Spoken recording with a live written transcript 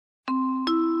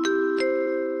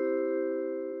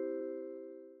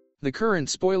The current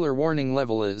spoiler warning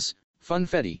level is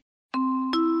Funfetti.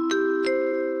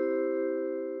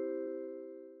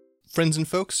 Friends and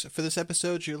folks, for this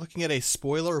episode, you're looking at a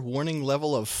spoiler warning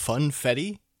level of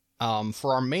Funfetti.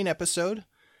 For our main episode,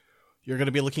 you're going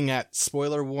to be looking at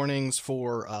spoiler warnings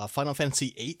for Final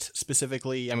Fantasy VIII,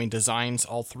 specifically, designs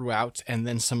all throughout, and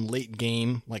then some late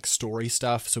game, story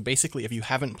stuff. So basically, if you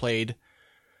haven't played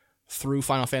through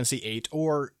Final Fantasy VIII,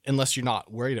 or unless you're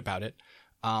not worried about it,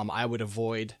 I would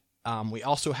avoid. We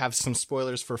also have some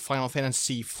spoilers for Final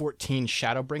Fantasy XIV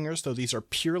Shadowbringers, though these are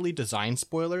purely design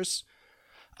spoilers.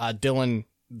 Dylan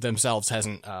themselves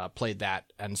hasn't played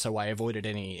that, and so I avoided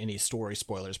any story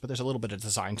spoilers, but there's a little bit of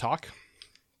design talk.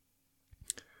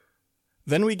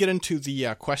 Then we get into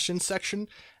the questions section,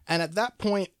 and at that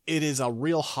point, it is a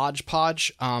real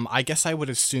hodgepodge. I guess I would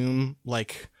assume,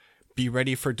 be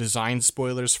ready for design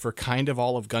spoilers for kind of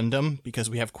all of Gundam, because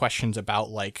we have questions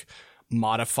about,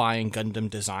 modifying Gundam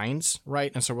designs,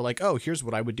 right? And so we're like, oh, here's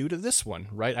what I would do to this one,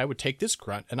 right? I would take this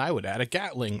grunt, and I would add a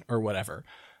Gatling, or whatever.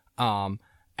 And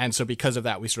so because of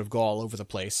that, we sort of go all over the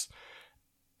place.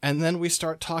 And then we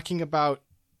start talking about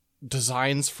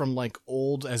designs from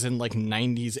old, as in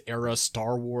 90s era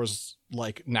Star Wars,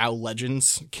 now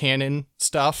Legends canon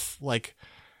stuff.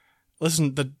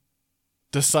 Listen,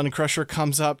 the Sun Crusher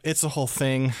comes up. It's a whole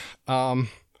thing. I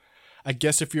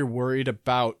guess if you're worried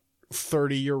about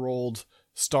 30-year-old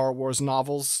Star Wars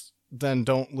novels, then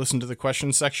don't listen to the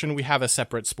question section. We have a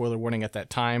separate spoiler warning at that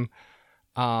time.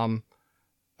 I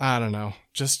don't know.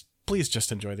 Please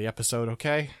just enjoy the episode,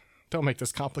 okay? Don't make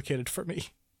this complicated for me.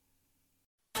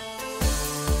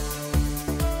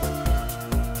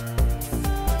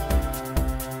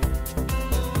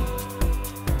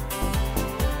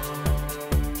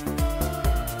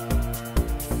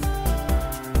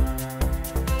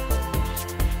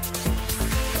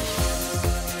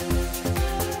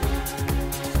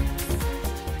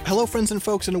 Hello, friends and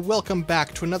folks, and welcome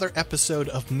back to another episode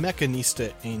of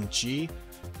Mechanista in G.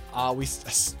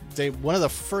 One of the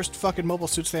first fucking mobile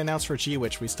suits they announced for G,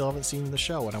 which we still haven't seen in the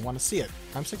show, and I want to see it.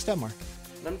 I'm Six Denmar.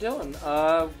 I'm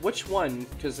Dylan. Which one?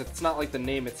 Because it's not like the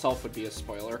name itself would be a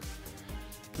spoiler.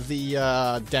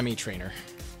 The Demi Trainer.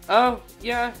 Oh,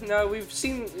 yeah, no, we've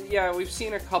seen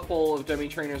a couple of Demi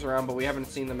Trainers around, but we haven't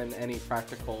seen them in any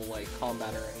practical,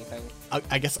 combat or anything.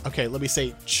 I guess, okay, let me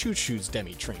say Choo Choo's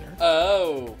Demi Trainer.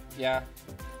 Oh, yeah.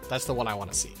 That's the one I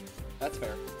want to see. That's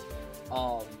fair.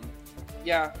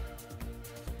 Yeah.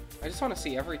 I just want to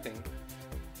see everything.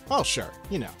 Oh, sure,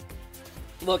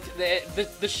 Look,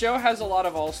 the show has a lot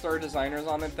of all-star designers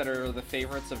on it that are the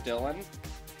favorites of Dylan,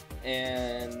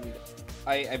 and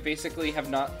I basically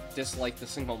have not disliked a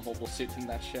single mobile suit in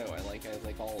that show. I like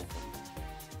all of them.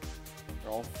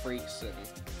 They're all freaks, and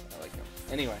I like them.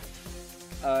 Anyway,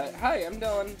 hi, I'm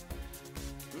Dylan.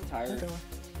 I'm tired.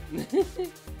 Hi,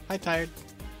 Dylan. Hi, tired.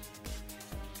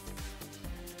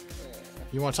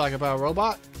 You want to talk about a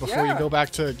robot before you go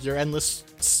back to your endless,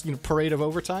 parade of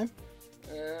overtime?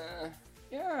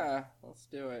 Yeah, let's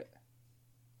do it.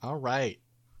 All right.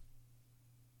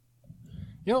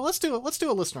 Let's do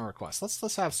a listener request.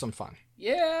 Let's have some fun.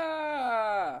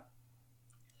 Yeah.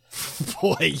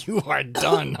 Boy, you are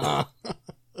done, huh?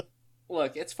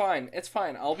 Look, it's fine. It's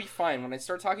fine. I'll be fine. When I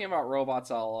start talking about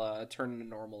robots, I'll turn into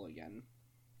normal again.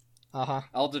 Uh-huh.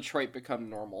 I'll Detroit become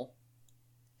normal.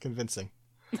 Convincing.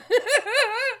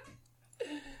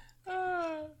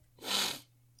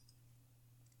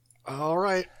 All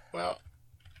right. Well,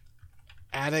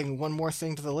 adding one more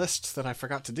thing to the list that I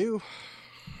forgot to do.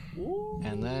 Ooh.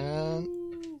 And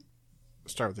then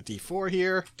start with the D4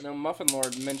 here. Muffin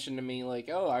Lord mentioned to me,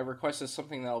 oh, I requested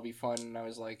something that'll be fun, and I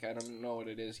was like, I don't know what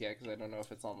it is yet, because I don't know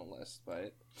if it's on the list,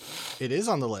 but... It is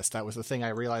on the list. That was the thing I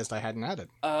realized I hadn't added.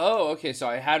 Oh, okay, so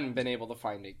I hadn't been able to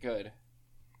find it. Good.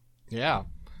 Yeah.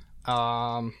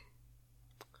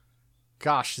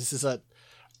 Gosh, this is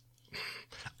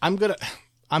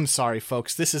I'm sorry,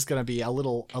 folks. This is gonna be a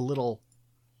little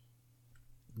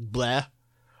bleh.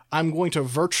 I'm going to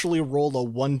virtually roll a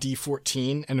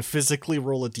 1d14 and physically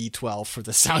roll a d12 for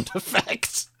the sound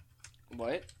effects.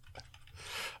 What?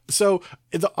 So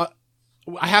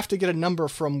I have to get a number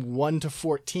from 1 to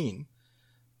 14.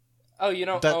 Oh, you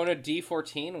don't own a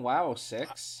d14? Wow,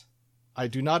 6. I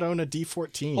do not own a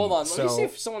d14. Hold on, let me see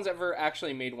if someone's ever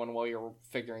actually made one while you're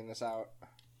figuring this out.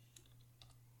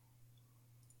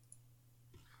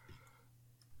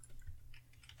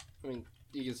 I mean,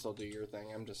 you can still do your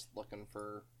thing. I'm just looking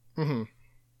for... Mm-hmm.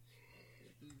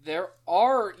 There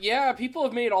are... Yeah, people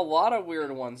have made a lot of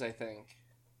weird ones, I think.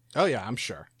 Oh, yeah, I'm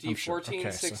sure. D14,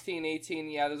 Okay, 16, 18.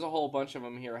 Yeah, there's a whole bunch of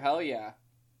them here. Hell yeah.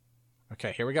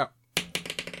 Okay, here we go.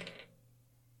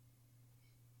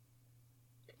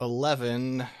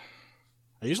 11.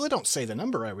 I usually don't say the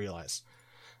number, I realize.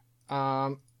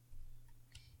 Oh.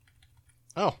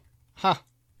 Huh.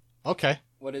 Okay.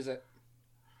 What is it?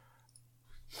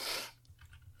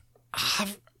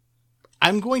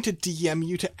 I'm going to DM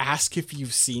you to ask if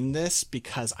you've seen this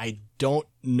because I don't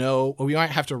know. We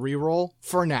might have to reroll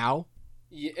for now.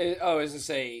 Yeah, oh, is this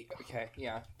a... Okay,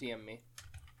 yeah, DM me.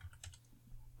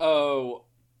 Oh,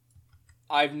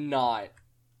 I've not.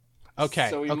 Okay.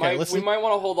 So we okay, might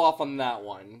want to hold off on that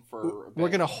one for a bit. We're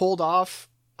going to hold off.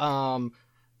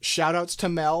 Shout outs to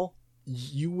Mel.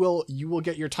 You will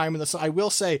get your time in the sun. I will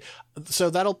say, so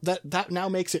that now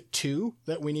makes it 2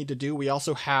 that we need to do. We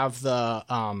also have the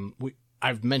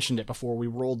I've mentioned it before. We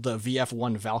rolled the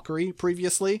VF1 Valkyrie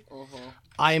previously. Mm-hmm.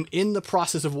 I am in the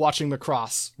process of watching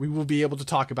Macross. We will be able to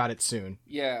talk about it soon.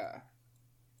 Yeah.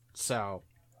 So,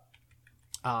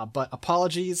 but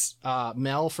apologies,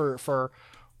 Mel, for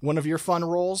one of your fun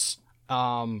roles.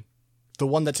 The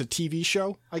one that's a TV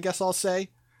show, I guess I'll say.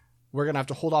 We're going to have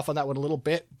to hold off on that one a little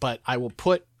bit, but I will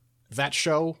put that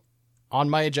show on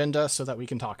my agenda so that we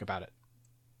can talk about it.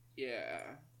 Yeah.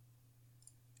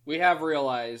 We have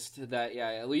realized that, yeah,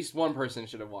 at least one person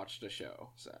should have watched the show,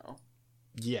 so.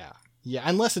 Yeah. Yeah,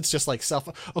 unless it's just like self...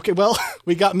 Okay, well,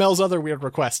 we got Mel's other weird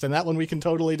request, and that one we can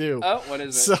totally do. Oh, what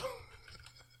is it?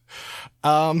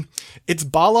 So, it's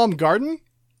Balam Garden.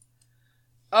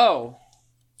 Oh,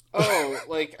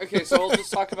 like, okay, so we'll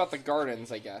just talk about the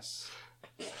gardens, I guess.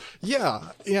 Yeah,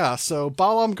 so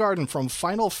Balam Garden from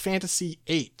Final Fantasy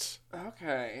VIII.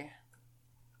 Okay.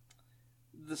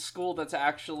 The school that's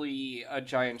actually a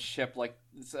giant ship, like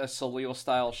it's a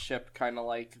Solio-style ship, kind of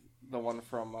like the one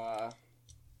from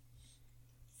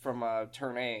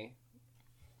Turn A.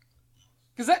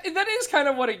 Because that is kind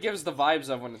of what it gives the vibes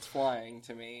of when it's flying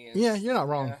to me. Yeah, you're not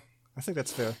wrong. Yeah. I think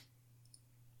that's fair.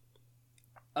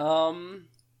 Dun,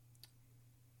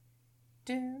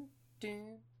 dun,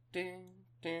 dun,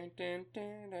 dun, dun, dun,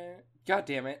 dun. God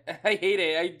damn it. I hate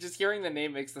it. Just hearing the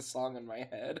name makes the song in my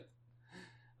head.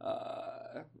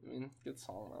 I mean, good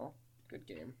song though. Good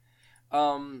game.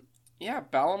 Yeah,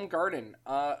 Balam Garden.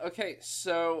 Okay,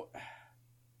 so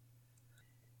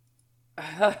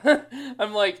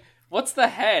I'm like, what's the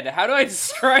head? How do I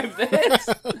describe this?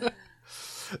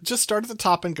 Just start at the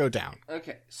top and go down.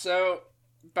 Okay, so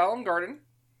Balam Garden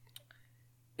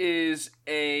is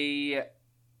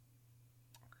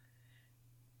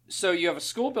so you have a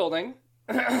school building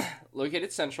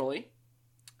located centrally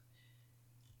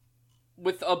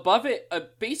with above it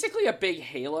basically a big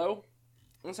halo.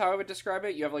 That's how I would describe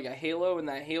it. You have like a halo, and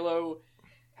that halo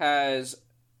has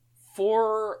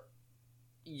 4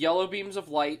 yellow beams of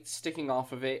light sticking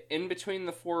off of it. In between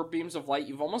the 4 beams of light,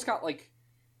 you've almost got like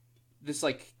this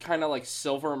like kind of like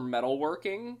silver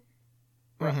metalworking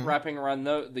wrapping around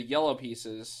the yellow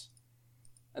pieces.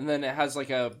 And then it has like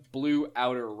a blue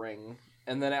outer ring.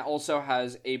 And then it also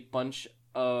has a bunch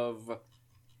of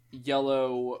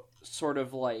yellow sort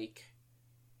of like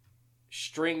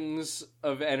strings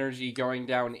of energy going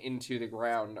down into the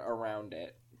ground around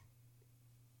it.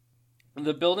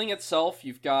 The building itself,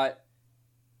 you've got...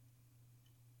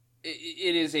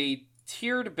 It is a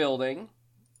tiered building.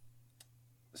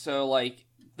 So, like,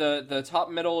 the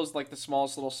top middle is, like, the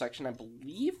smallest little section. I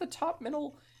believe the top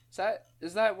middle...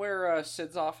 Is that where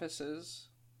Sid's office is?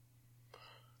 I'm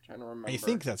trying to remember. I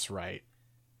think that's right.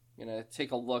 I'm gonna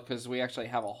take a look, because we actually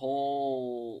have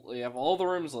we have all the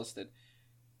rooms listed.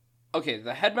 Okay,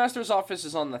 the headmaster's office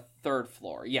is on the 3rd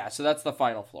floor. Yeah, so that's the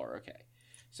final floor, okay.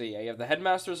 So yeah, you have the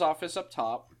headmaster's office up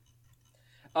top.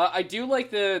 I do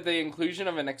like the inclusion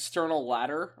of an external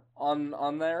ladder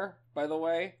on there, by the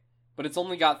way. But it's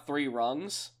only got 3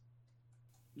 rungs.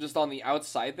 Just on the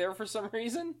outside there for some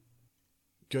reason.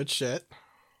 Good shit.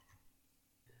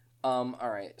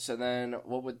 Alright, so then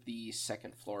what would the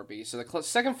 2nd floor be? So the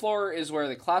 2nd floor is where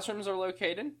the classrooms are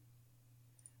located.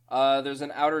 There's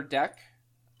an outer deck.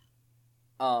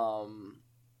 And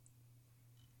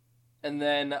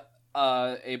then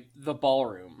the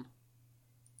ballroom,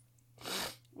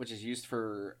 which is used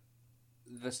for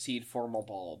the Seed formal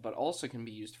ball, but also can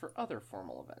be used for other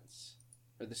formal events,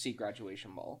 or the Seed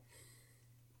graduation ball.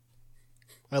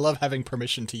 I love having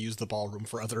permission to use the ballroom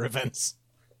for other events.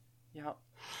 Yeah.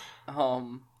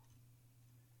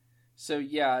 So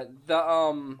yeah,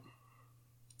 so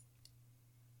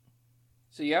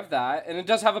you have that, and it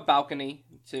does have a balcony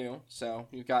too. So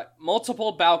you've got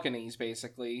multiple balconies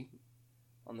basically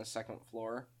on the 2nd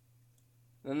floor.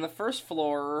 Then the 1st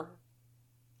floor,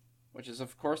 which is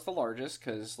of course the largest,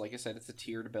 because like I said, it's a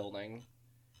tiered building.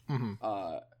 Mm-hmm.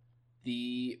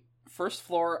 The 1st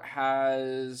floor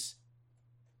has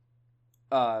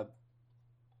the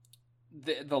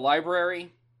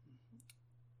library,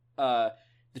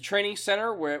 the training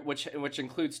center, which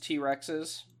includes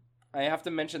T-Rexes. I have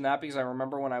to mention that because I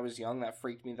remember when I was young, that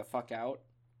freaked me the fuck out.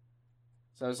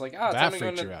 So I was like, oh, that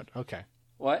freaked you out. Okay.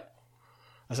 What?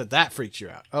 I said that freaked you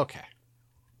out. Okay.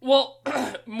 Well,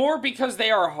 more because they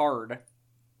are hard.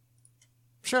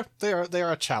 Sure, they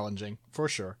are challenging for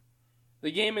sure.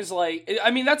 The game is like,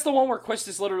 I mean, that's the one where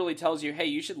Quistis literally tells you, hey,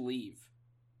 you should leave.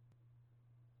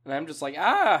 And I'm just like,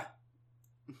 I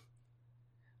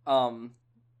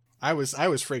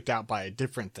was freaked out by a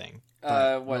different thing.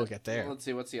 But we'll get there. Let's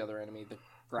see, what's the other enemy? The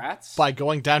Grats? By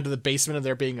going down to the basement and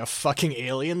there being a fucking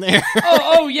alien there.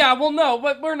 oh, yeah, well, no,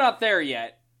 but we're not there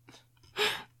yet.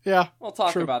 Yeah, we'll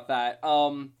talk true. about that.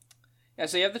 Yeah,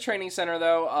 so you have the training center,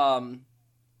 though,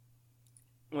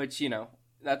 which, you know,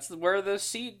 that's where the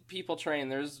seed people train.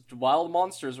 There's wild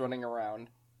monsters running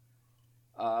around.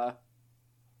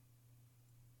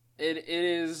 It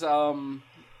is,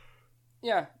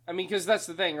 yeah, I mean, because that's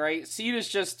the thing, right? Seed is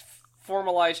just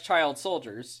formalized child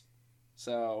soldiers,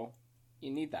 so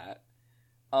you need that.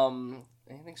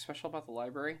 Anything special about the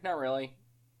library? Not really.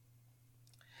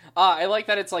 I like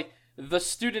that it's like the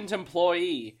student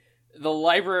employee, the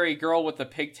library girl with the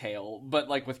pigtail, but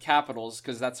like with capitals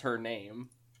because that's her name.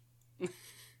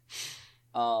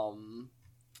 The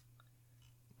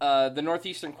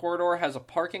Northeastern Corridor has a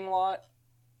parking lot,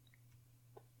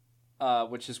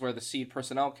 which is where the seed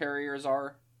personnel carriers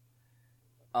are.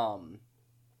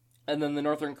 And then the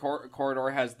Northern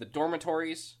Corridor has the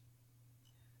dormitories.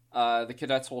 The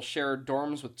cadets will share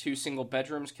dorms with 2 single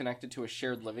bedrooms connected to a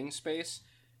shared living space.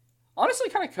 Honestly,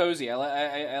 kind of cozy.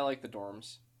 I like the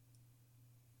dorms.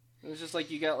 It's just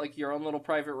like you got like your own little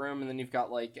private room, and then you've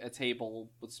got like a table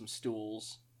with some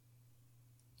stools.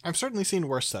 I've certainly seen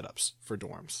worse setups for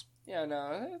dorms. Yeah,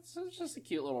 no, it's just a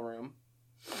cute little room.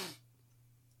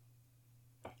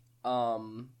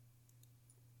 And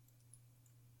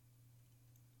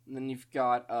then you've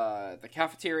got the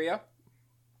cafeteria,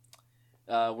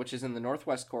 which is in the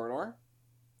Northwest Corridor.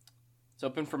 It's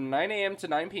open from 9 a.m. to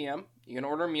 9 p.m. You can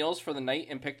order meals for the night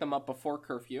and pick them up before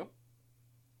curfew.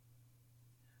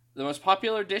 The most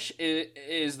popular dish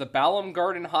is the Balam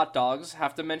Garden hot dogs.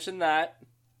 Have to mention that.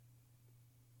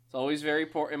 It's always very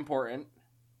important.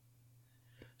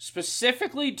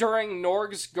 Specifically during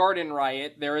Norg's Garden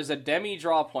Riot, there is a demi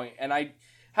draw point, and I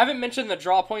haven't mentioned the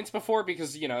draw points before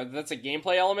because, you know, that's a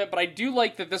gameplay element, but I do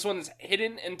like that this one's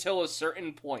hidden until a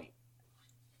certain point.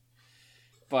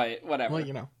 But whatever. Well,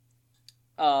 you know.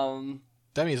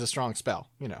 Demi is a strong spell.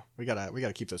 You know, we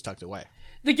gotta keep those tucked away.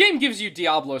 The game gives you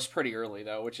Diablos pretty early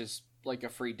though, which is like a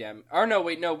free dem. Or no,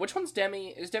 wait, no. Which one's Demi?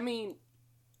 Is Demi?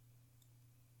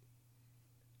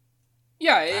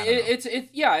 Yeah,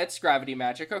 it's gravity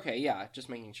magic. Okay, yeah, just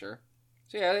making sure.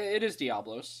 So yeah, it is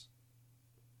Diablos.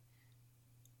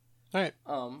 All right.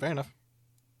 Fair enough.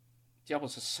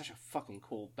 Diablos is such a fucking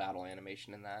cool battle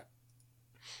animation in that.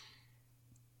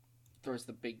 Throws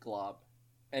the big glob.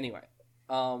 Anyway,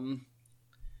 the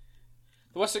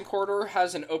Western Corridor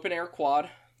has an open-air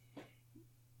quad.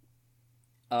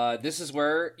 This is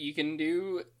where you can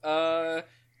do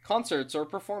concerts or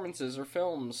performances or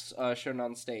films shown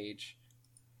on stage.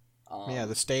 Yeah,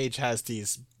 the stage has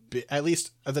these, at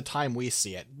least at the time we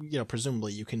see it, you know,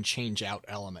 presumably you can change out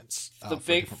elements. The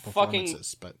big fucking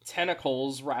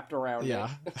tentacles wrapped around it.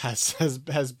 Yeah,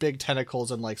 has big tentacles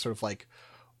and like sort of like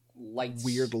lights,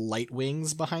 weird light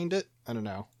wings behind it. I don't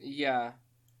know. Yeah.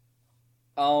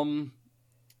 And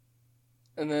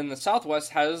then the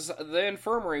Southwest has the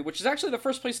infirmary, which is actually the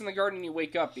first place in the garden you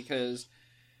wake up because,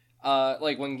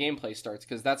 like when gameplay starts,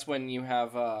 because that's when you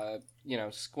have, you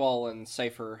know, Squall and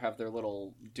Cypher have their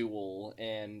little duel,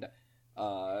 and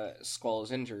Squall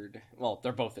is injured. Well,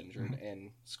 they're both injured,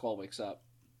 and Squall wakes up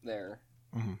there.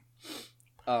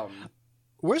 Mm-hmm.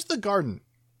 Where's the garden?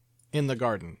 In the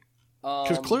garden,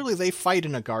 because clearly they fight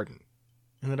in a garden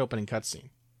in that opening cutscene.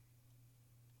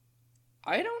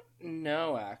 I don't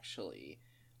know, actually.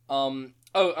 Oh,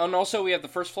 and also we have the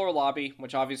first floor lobby,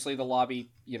 which obviously the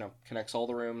lobby, you know, connects all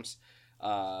the rooms.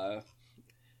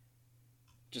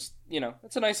 Just, you know,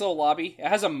 it's a nice little lobby. It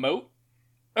has a moat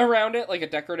around it, like a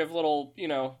decorative little, you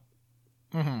know,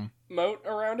 moat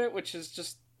around it, which is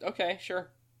just, okay,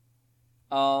 sure.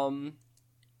 And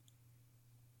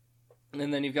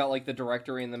then you've got, like, the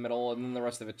directory in the middle, and then the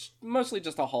rest of it's mostly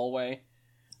just a hallway.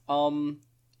 I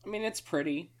mean, it's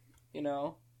pretty, you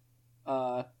know.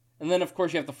 And then, of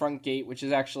course, you have the front gate, which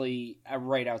is actually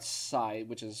right outside,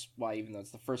 which is why, even though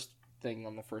it's the first thing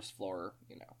on the first floor,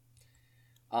 you know.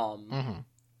 I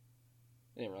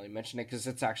didn't really mention it because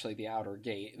it's actually the outer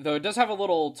gate. Though it does have a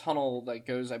little tunnel that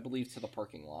goes, I believe, to the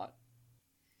parking lot.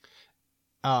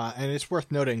 And it's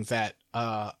worth noting that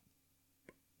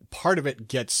part of it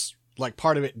does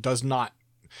not,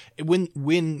 when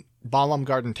Balamb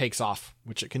Garden takes off,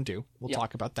 which it can do, we'll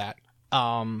talk about that,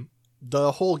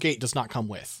 the whole gate does not come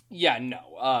with. Yeah,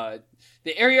 no.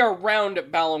 The area around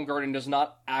Balamb Garden does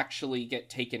not actually get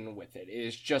taken with it. It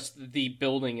is just the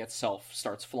building itself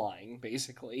starts flying,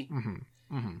 basically. Mm-hmm.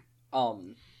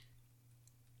 Mm-hmm.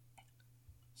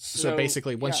 So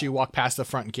basically, once you walk past the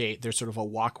front gate, there's sort of a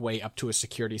walkway up to a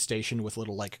security station with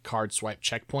little, like, card swipe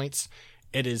checkpoints.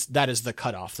 That is the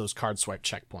cutoff, those card swipe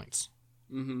checkpoints.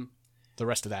 Mm-hmm. The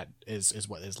rest of that is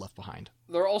what is left behind.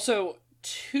 There are also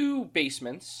 2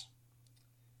 basements.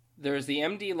 There's the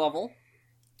MD level,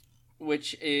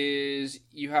 which is,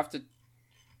 you have to,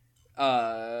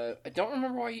 I don't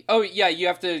remember why you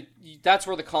have to, that's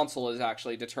where the console is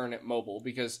actually, to turn it mobile,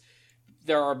 because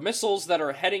there are missiles that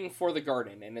are heading for the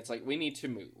garden, and it's like, we need to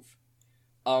move.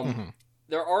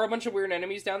 There are a bunch of weird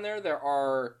enemies down there.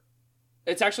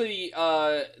 It's actually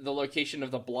the location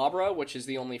of the Blobra, which is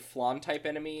the only Flan type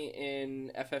enemy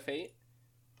in FF8.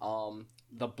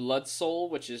 The Blood Soul,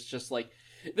 which is just like,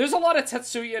 there's a lot of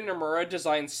Tetsuya Nomura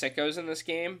designed sickos in this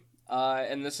game,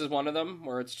 and this is one of them,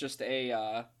 where it's just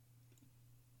a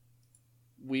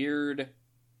weird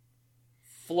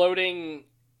floating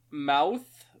mouth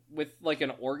with like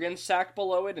an organ sac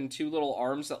below it and 2 little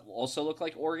arms that also look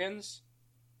like organs.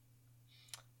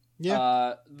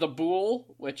 Yeah. The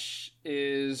Bool, which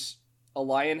is a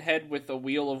lion head with a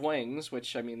wheel of wings,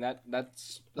 which, I mean,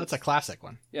 that's a classic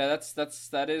one. Yeah,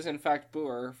 that is in fact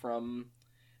Boor from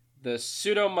the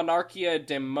Pseudo-Monarchia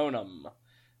Daemonum.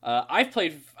 I've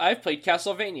played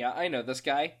Castlevania. I know this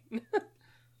guy.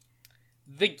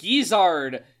 The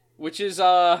Gizzard, which is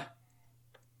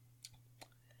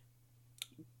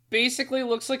basically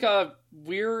looks like a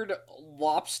weird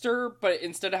lobster, but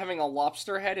instead of having a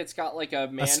lobster head, it's got like a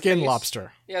man skin face.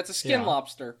 lobster. Yeah, it's a skin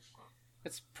lobster.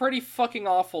 It's pretty fucking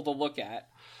awful to look at.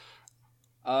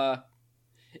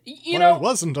 It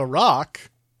wasn't a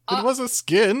rock. It was a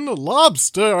skin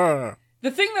lobster.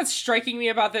 The thing that's striking me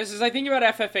about this is I think about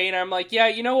FF8 and I'm like, yeah,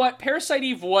 you know what? Parasite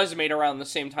Eve was made around the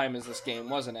same time as this game,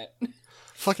 wasn't it?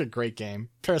 Fucking great game.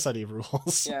 Parasite Eve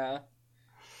rules. Yeah.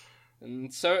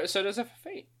 And so does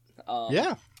FF8.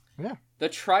 Yeah. The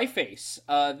Triface.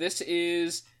 This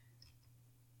is...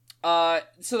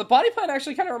 so the body plan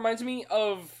actually kind of reminds me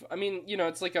of... I mean,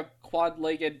 it's like a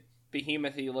quad-legged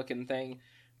behemoth-y looking thing.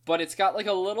 But it's got like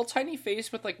a little tiny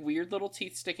face with like weird little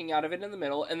teeth sticking out of it in the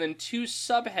middle. And then 2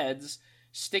 subheads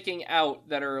sticking out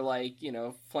that are like,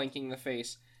 flanking the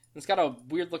face. And it's got a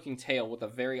weird-looking tail with a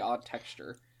very odd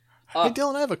texture. Hey,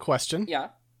 Dylan, I have a question. Yeah?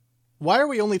 Why are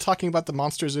we only talking about the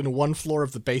monsters in one floor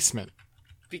of the basement?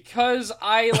 Because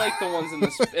I like the ones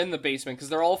in the basement, because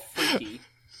they're all freaky.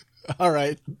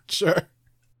 Alright, sure.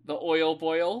 The Oil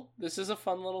Boil. This is a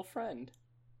fun little friend.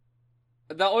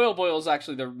 The Oil Boil is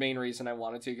actually the main reason I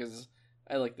wanted to, because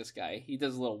I like this guy. He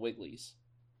does little wigglies.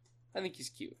 I think he's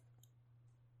cute.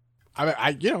 I mean,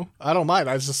 I don't mind.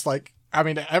 I was just like,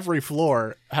 every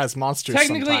floor has monsters.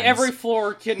 Technically, sometimes. every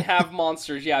floor can have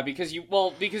monsters, yeah, because you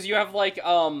have like,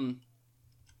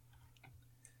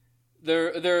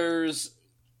 there's,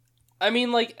 I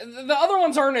mean, like, the other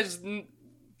ones aren't as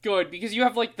good, because you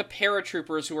have, like, the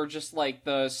paratroopers who are just, like,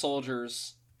 the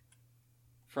soldiers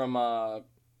from,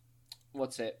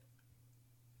 what's it?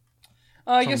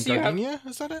 I guess you have...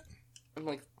 Is that it?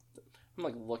 I'm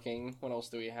looking. What else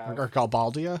do we have? Or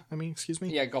Galbaldia, excuse me?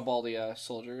 Yeah, Galbaldia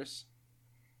soldiers.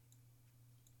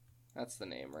 That's the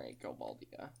name, right?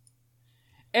 Galbaldia.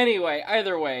 Anyway,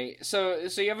 either way, so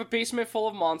you have a basement full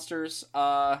of monsters,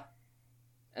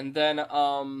 and then,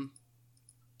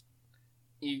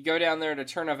 you go down there to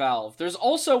turn a valve. There's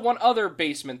also one other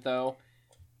basement, though.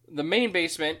 The main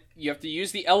basement, you have to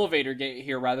use the elevator gate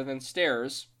here rather than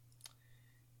stairs.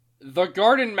 The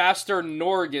Garden Master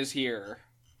Norg is here.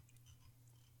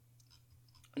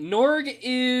 Norg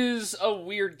is a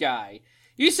weird guy.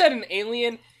 You said an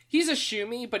alien. He's a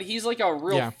Shumi, but he's like a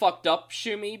real fucked up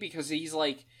Shumi, because he's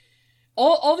like...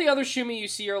 All the other Shumi you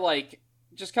see are like,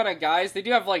 just kind of guys. They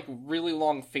do have like really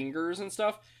long fingers and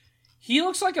stuff. He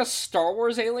looks like a Star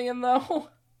Wars alien, though.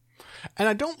 And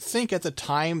I don't think at the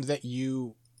time that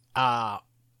you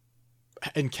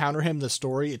encounter him in the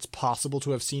story, it's possible to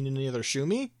have seen any other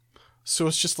Shumi. So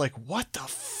it's just like, what the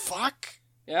fuck?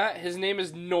 Yeah, his name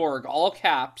is Norg, all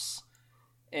caps.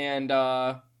 And,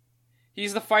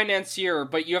 he's the financier,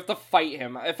 but you have to fight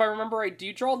him. If I remember right, do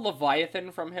you draw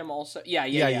Leviathan from him also? Yeah,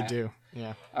 you do.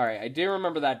 Yeah. Alright, I do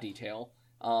remember that detail.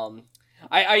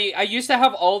 I used to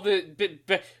have all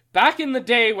the... Back in the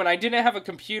day when I didn't have a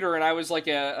computer and I was like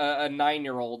a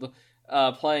 9-year-old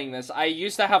playing this, I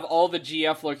used to have all the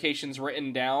GF locations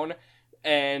written down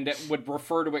and would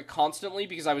refer to it constantly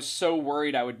because I was so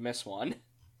worried I would miss one.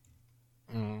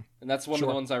 Mm. And that's one Sure.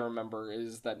 of the ones I remember,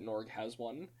 is that Norg has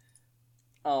one.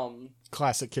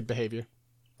 Classic kid behavior.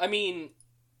 I mean,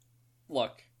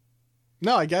 look.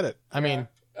 No, I get it. I mean,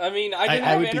 I didn't I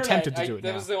have would be internet. tempted to do it That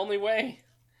now. was the only way.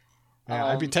 yeah,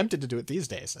 I'd be tempted to do it these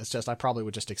days. It's just I probably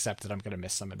would just accept that I'm going to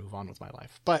miss some and move on with my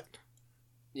life. But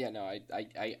Yeah, no,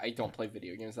 I don't play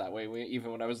video games that way.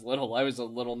 Even when I was little, I was a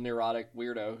little neurotic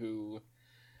weirdo who...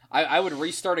 I would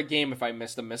restart a game if I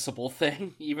missed a missable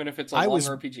thing, even if it's a long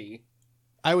RPG.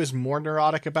 I was more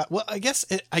neurotic about... Well, I guess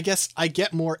I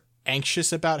get more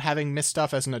anxious about having missed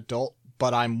stuff as an adult,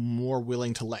 but I'm more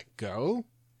willing to let go.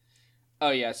 Oh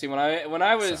yeah, see, when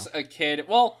I was a kid,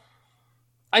 well,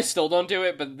 I still don't do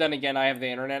it, but then again, I have the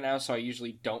internet now, so I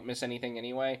usually don't miss anything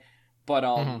anyway. But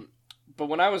but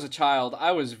when I was a child,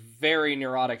 I was very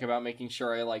neurotic about making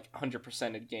sure I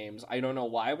 100%ed games. I don't know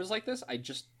why I was like this. I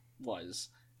just was.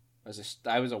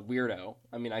 I was a weirdo.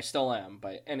 I mean, I still am,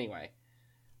 but anyway.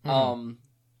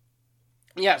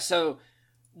 Yeah, so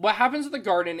what happens at the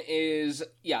garden is,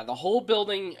 the whole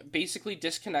building basically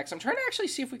disconnects. I'm trying to actually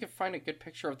see if we can find a good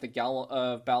picture of the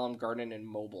Balamb Garden in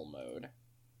mobile mode.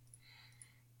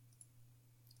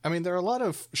 I mean, there are a lot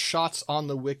of shots on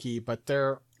the wiki, but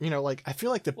they're, I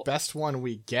feel like the best one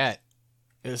we get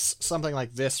is something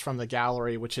like this from the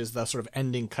gallery, which is the sort of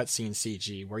ending cutscene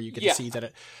CG, where you get to see that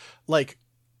it,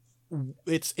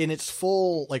 it's in its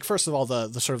full, first of all, the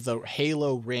sort of the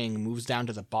halo ring moves down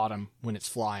to the bottom when it's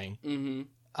flying.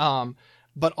 Mm-hmm.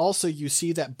 But also you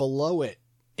see that below it,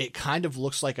 it kind of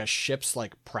looks like a ship's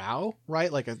prow,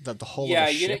 right? The whole of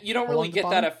a ship. You don't really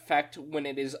get that effect when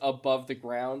it is above the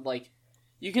ground.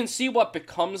 You can see what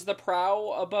becomes the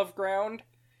prow above ground,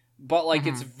 but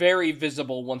it's very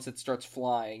visible once it starts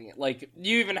flying.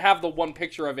 You even have the one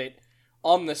picture of it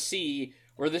on the sea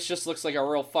where this just looks like a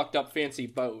real fucked up fancy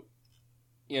boat.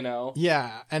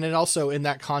 Yeah, and it also, in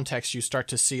that context, you start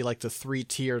to see the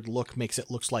 3-tiered look makes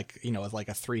it looks like a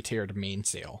 3-tiered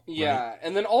mainsail. Yeah, right?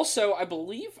 and then also, I'm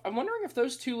wondering if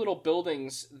those two little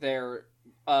buildings there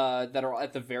that are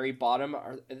at the very bottom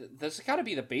there's got to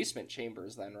be the basement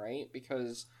chambers then, right?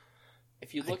 Because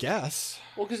if you look, I guess.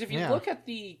 Well, because if you look at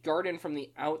the garden from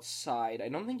the outside, I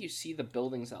don't think you see the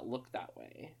buildings that look that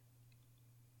way.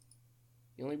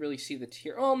 You only really see the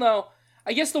tier. Oh no.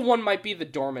 I guess the one might be the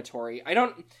dormitory.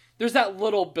 There's that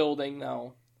little building,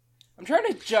 though. I'm trying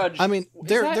to judge. I mean,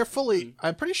 they're fully...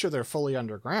 I'm pretty sure they're fully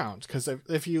underground, because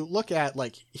if you look at,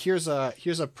 here's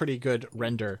a pretty good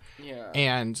render. Yeah.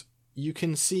 And you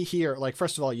can see here,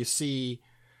 first of all, you see...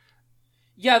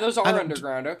 Yeah, those are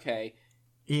underground, okay.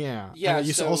 Yeah. Yeah, and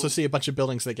you also see a bunch of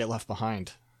buildings that get left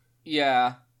behind.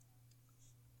 Yeah.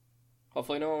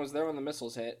 Hopefully no one was there when the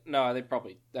missiles hit. No,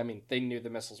 they knew the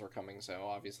missiles were coming, so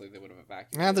obviously they would have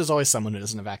evacuated. Yeah, there's always someone who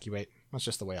doesn't evacuate. That's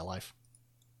just the way of life.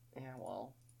 Yeah,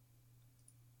 well.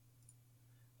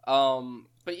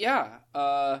 But yeah,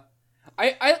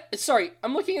 sorry,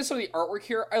 I'm looking at some of the artwork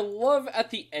here. I love at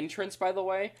the entrance, by the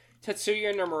way,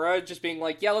 Tetsuya Nomura just being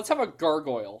like, yeah, let's have a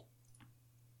gargoyle.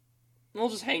 We'll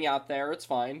just hang out there, it's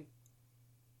fine.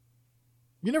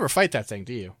 You never fight that thing,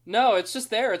 do you? No, it's just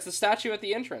there. It's the statue at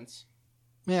the entrance.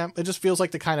 Yeah, it just feels like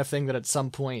the kind of thing that at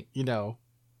some point,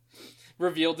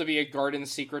 revealed to be a garden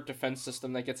secret defense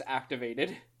system that gets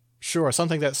activated. Sure,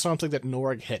 something that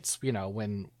Norg hits,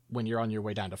 when you're on your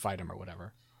way down to fight him or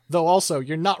whatever. Though also,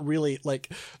 you're not really,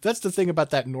 that's the thing about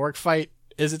that Norg fight,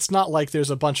 is it's not like there's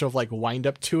a bunch of, wind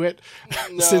up to it.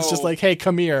 No. So it's just hey,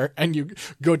 come here, and you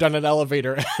go down an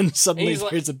elevator, and suddenly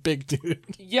there's a big dude.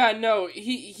 Yeah, no,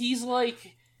 he's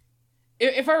like...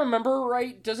 If I remember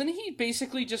right, doesn't he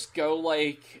basically just go,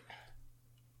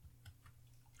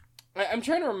 I'm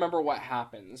trying to remember what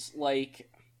happens,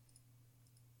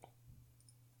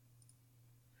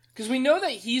 because we know that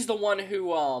he's the one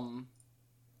who,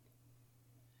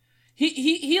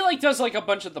 he does, a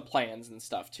bunch of the plans and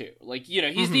stuff, too.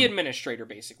 He's the administrator,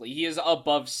 basically. He is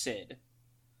above Sid.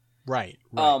 Right.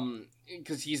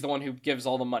 Because he's the one who gives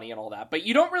all the money and all that. But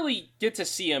you don't really get to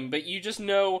see him, but you just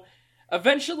know...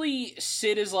 Eventually,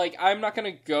 Sid is I'm not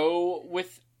gonna go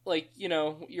with,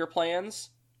 your plans.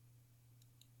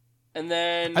 And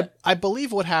then... I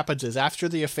believe what happens is, after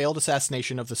the failed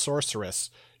assassination of the sorceress,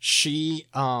 she,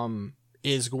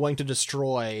 is going to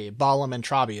destroy Balamb and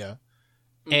Trabia,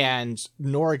 and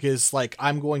Norg is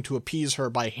I'm going to appease her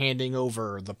by handing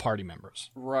over the party members.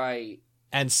 Right.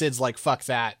 And Sid's fuck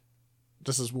that.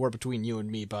 This is war between you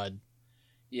and me, bud.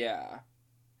 Yeah.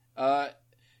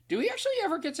 Do we actually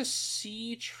ever get to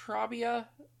see Trabia?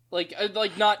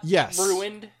 Not yes.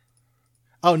 ruined?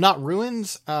 Oh, not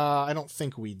ruined? I don't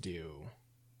think we do.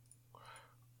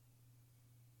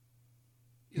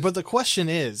 But the question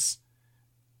is,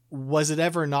 was it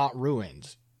ever not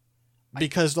ruined?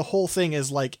 Because the whole thing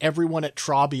is like everyone at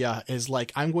Trabia is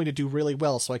like, I'm going to do really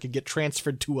well so I can get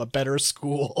transferred to a better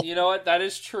school. You know what? That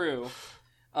is true.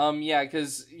 Yeah,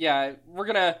 because, we're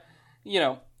gonna,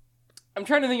 I'm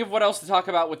trying to think of what else to talk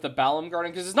about with the Balam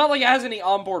Garden, because it's not like it has any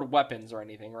onboard weapons or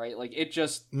anything, right? Like, it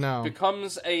just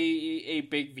becomes a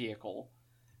big vehicle.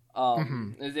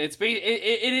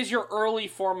 It is your early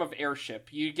form of airship.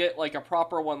 You get, like, a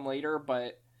proper one later,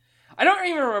 but I don't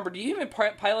even remember. Do you even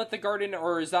pilot the garden,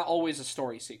 or is that always a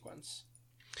story sequence?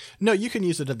 No, you can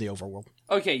use it in the overworld.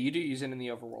 Okay, you do use it in the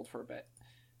overworld for a bit.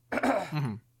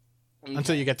 Okay.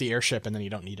 Until you get the airship, and then you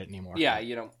don't need it anymore. Yeah,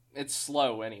 you don't. It's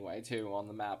slow anyway, too, on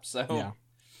the map, so...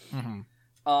 Yeah.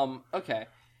 Okay.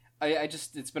 I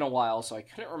just, it's been a while, so I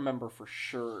couldn't remember for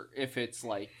sure if it's,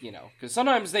 like, because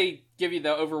sometimes they give you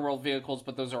the overworld vehicles,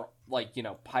 but those are, like,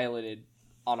 piloted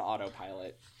on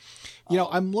autopilot.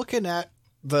 I'm looking at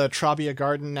the Trabia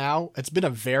Garden now. It's been a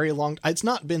very long... It's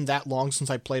not been that long since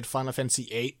I played Final Fantasy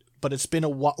VIII, but it's been a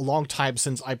long time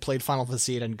since I played Final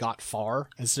Fantasy VIII and got far,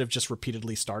 instead of just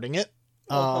repeatedly starting it.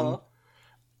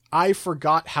 I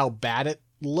forgot how bad it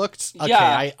looked. Okay,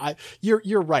 yeah.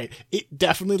 You're right. It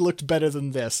definitely looked better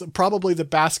than this. Probably the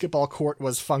basketball court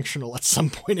was functional at some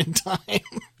point in time.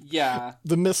 Yeah.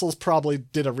 The missiles probably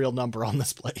did a real number on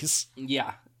this place.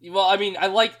 Yeah. Well, I mean,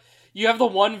 you have the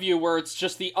one view where it's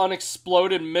just the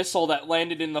unexploded missile that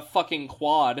landed in the fucking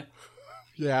quad.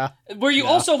 Yeah. Where you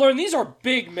also learn these are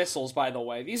big missiles, by the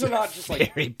way. These are not just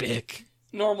like very big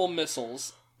normal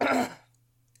missiles. The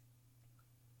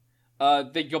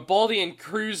Gabaldian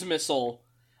cruise missile.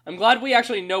 I'm glad we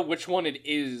actually know which one it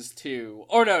is, too.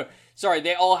 Oh, no. Sorry,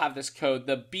 they all have this code.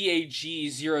 The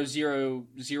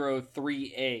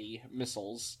BAG-0003A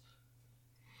missiles.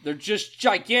 They're just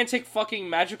gigantic fucking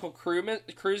magical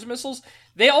cruise missiles.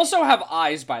 They also have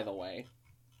eyes, by the way.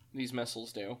 These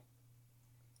missiles do.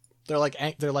 They're like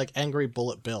angry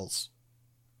bullet bills.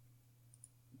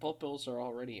 Bullet bills are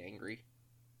already angry.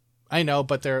 I know,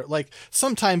 but they're like,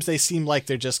 sometimes they seem like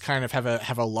they just kind of have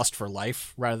a lust for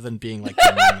life rather than being like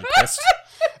genuinely pissed.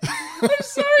 I'm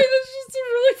sorry, that's just a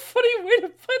really funny way to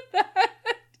put that.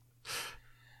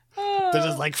 They're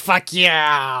just like, fuck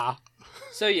yeah.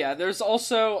 So yeah, there's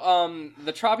also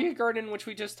the Trabia Garden, which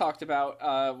we just talked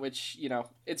about, which,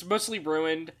 it's mostly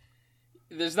ruined.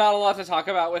 There's not a lot to talk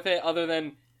about with it other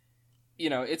than,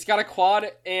 it's got a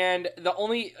quad, and the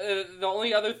only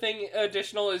other thing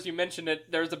additional is you mentioned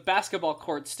it, there's a basketball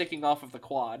court sticking off of the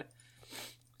quad.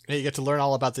 Yeah, you get to learn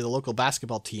all about the local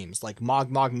basketball teams, like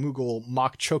Mog Mog Moogle,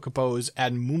 Mach Chocobos,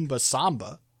 and Moomba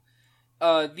Samba.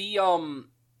 I'm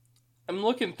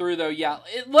looking through, though, yeah,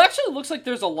 it actually looks like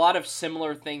there's a lot of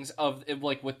similar things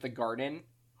with the garden,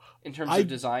 in terms of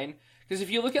design. Because if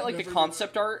you look at, the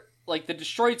concept art, the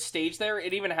destroyed stage there,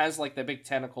 it even has, the big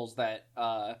tentacles that,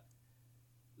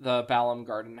 the Balam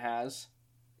Garden has.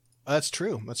 That's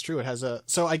true. It has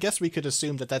so I guess we could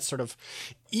assume that that's sort of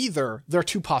either, there are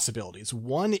two possibilities.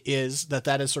 One is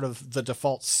that is sort of the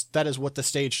default, that is what the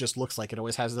stage just looks like. It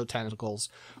always has the tentacles.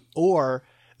 Or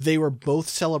they were both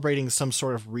celebrating some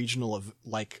sort of regional of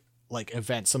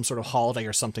event, some sort of holiday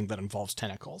or something that involves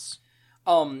tentacles.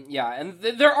 Yeah, and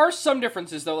there are some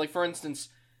differences though. For instance,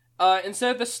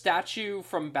 instead of the statue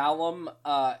from Balam,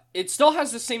 it still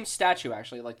has the same statue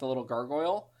actually, the little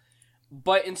gargoyle.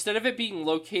 But instead of it being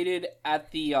located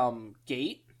at the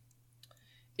gate,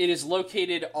 it is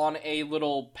located on a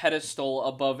little pedestal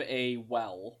above a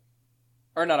well.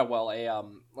 Or not a well,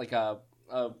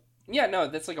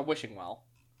 that's like a wishing well.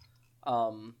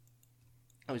 I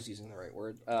was using the right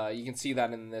word. You can see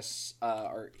that in this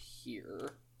art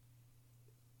here.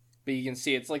 But you can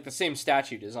see it's the same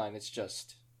statue design, it's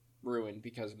just ruined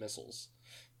because of missiles.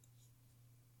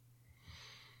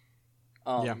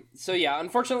 So yeah,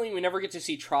 unfortunately we never get to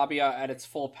see Trabia at its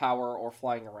full power or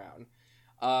flying around.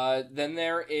 Then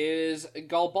there is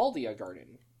Galbaldia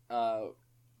Garden.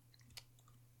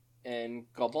 And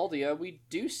Galbaldia we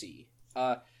do see.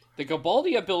 The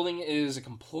Galbaldia building is a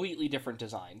completely different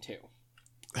design too.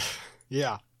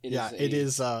 Yeah. It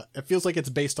is. It feels like it's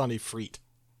based on Ifrit.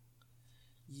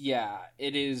 Yeah,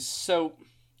 it is. So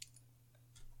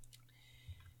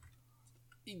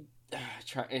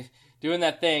doing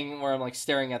that thing where I'm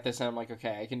staring at this and I'm like,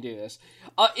 okay, I can do this.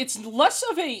 It's less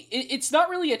of it's not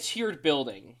really a tiered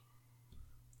building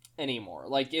anymore,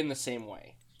 in the same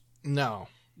way. No.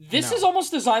 This is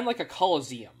almost designed like a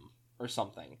Colosseum or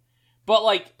something.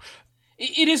 But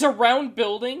it is a round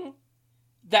building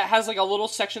that has a little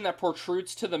section that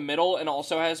protrudes to the middle and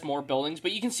also has more buildings,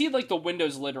 but you can see the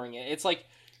windows littering it. It's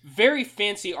very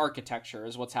fancy architecture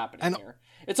is what's happening And here.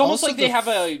 It's almost also like they have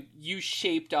a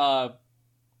U-shaped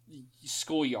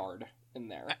schoolyard in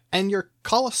there. And your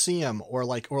Coliseum or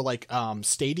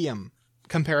stadium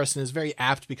comparison is very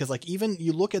apt because like even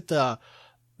you look at the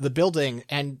building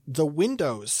and the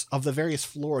windows of the various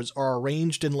floors are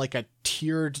arranged in like a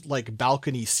tiered like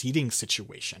balcony seating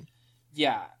situation.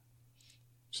 Yeah.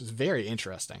 Which is very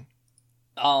interesting.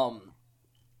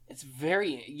 It's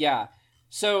very, yeah.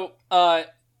 So,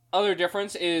 other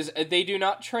difference is they do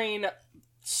not train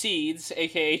seeds,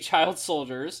 aka child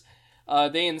soldiers.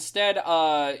 They instead,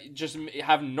 just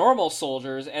have normal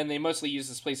soldiers, and they mostly use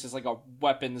this place as like a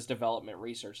weapons development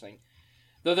research thing.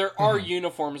 Though there are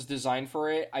uniforms designed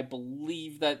for it, I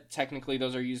believe that technically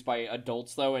those are used by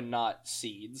adults, though, and not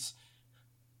seeds.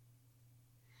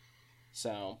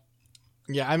 So.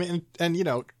 Yeah, I mean, and you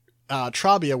know,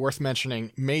 Trabia, worth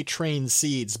mentioning, may train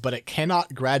seeds, but it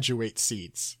cannot graduate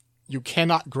seeds. You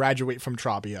cannot graduate from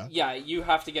Trabia. Yeah, you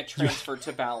have to get transferred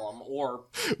to Balam, or...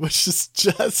 Which is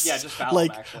just... Yeah, just Balam,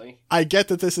 like, actually. I get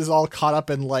that this is all caught up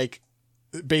in, like,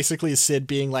 basically Sid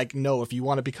being like, no, if you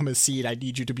want to become a seed, I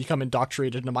need you to become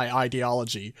indoctrinated into my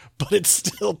ideology. But it's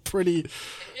still pretty...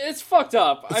 It's fucked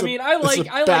up. I mean, I like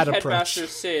approach. Headmaster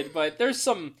Sid, but there's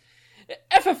some...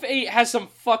 FF8 has some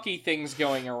fucky things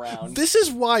going around. This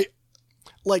is why...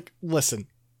 Like, listen...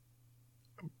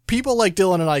 People like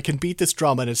Dylan and I can beat this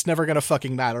drum and it's never gonna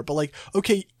fucking matter. But like,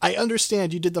 okay, I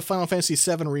understand you did the Final Fantasy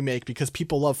VII remake because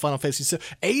people love Final Fantasy VII.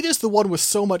 8 is the one with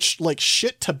so much like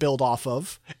shit to build off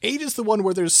of. 8 is the one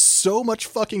where there's so much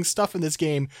fucking stuff in this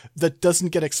game that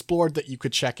doesn't get explored that you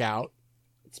could check out.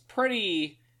 It's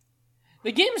pretty...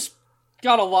 The game's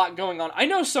got a lot going on. I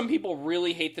know some people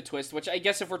really hate the twist, which I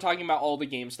guess if we're talking about all the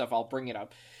game stuff, I'll bring it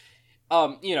up.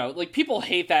 You know, like people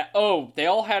hate that, oh, they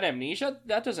all had amnesia?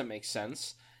 That doesn't make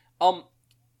sense.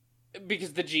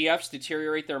 Because the GFs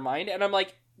deteriorate their mind, and I'm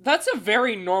like, that's a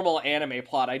very normal anime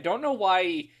plot. I don't know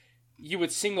why you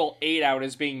would single 8 out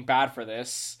as being bad for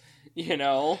this, you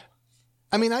know?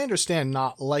 I mean, I understand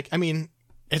not, like, I mean,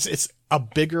 it's a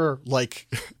bigger, like,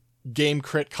 game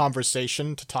crit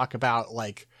conversation to talk about,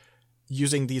 like,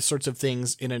 using these sorts of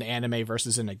things in an anime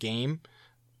versus in a game.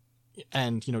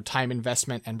 And, you know, time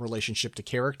investment and relationship to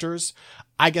characters.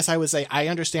 I guess I would say I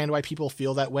understand why people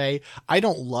feel that way. I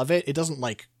don't love it. It doesn't,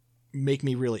 like, make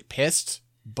me really pissed,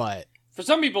 but... For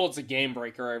some people, it's a game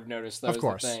breaker, I've noticed, though, of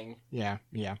course. Is the thing. Yeah.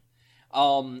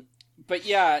 But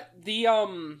yeah, the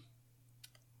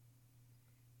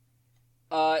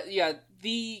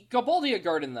Galbaldia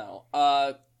Garden, though,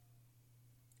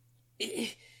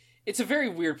 it's a very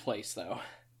weird place, though,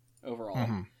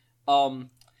 overall. Mm-hmm.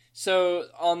 So,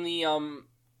 on the, I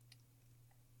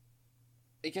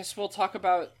guess we'll talk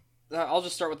about, I'll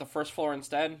just start with the first floor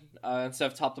instead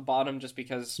of top to bottom, just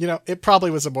because... You know, it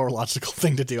probably was a more logical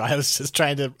thing to do. I was just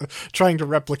trying to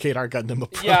replicate our Gundam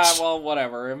approach. Yeah, well,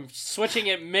 whatever. I'm switching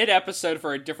it mid-episode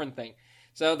for a different thing.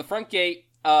 So, the front gate,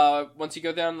 once you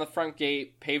go down the front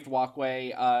gate, paved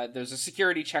walkway, there's a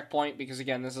security checkpoint, because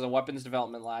again, this is a weapons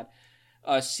development lab.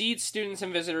 Seed students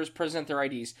and visitors present their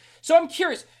IDs. So, I'm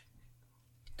curious...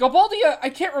 Galbaldia, I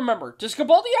can't remember. Does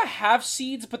Galbaldia have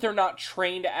seeds, but they're not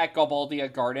trained at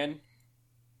Galbaldia Garden?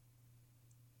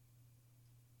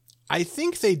 I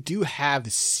think they do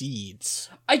have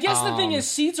seeds. I guess the thing is,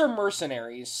 seeds are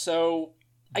mercenaries, so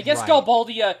I guess right.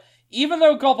 Galbaldia, even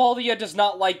though Galbaldia does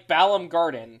not like Balam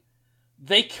Garden,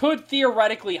 they could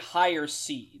theoretically hire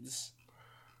seeds.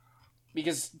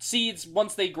 Because seeds,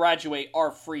 once they graduate,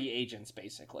 are free agents,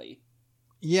 basically.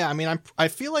 Yeah, I mean, I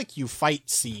feel like you fight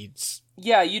seeds.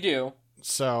 Yeah, you do.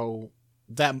 So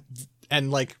that,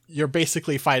 and like, you're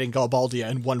basically fighting Galbaldia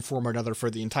in one form or another for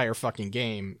the entire fucking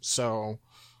game. So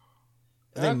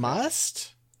they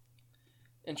must.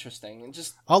 Interesting. And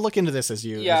just I'll look into this as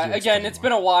you. Yeah, as you again, it's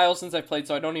been a while since I played,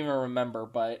 so I don't even remember.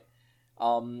 But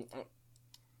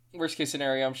worst case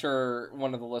scenario, I'm sure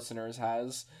one of the listeners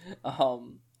has.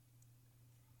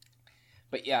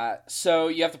 But yeah, so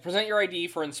you have to present your ID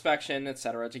for inspection,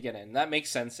 etc. to get in. That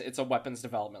makes sense. It's a weapons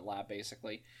development lab,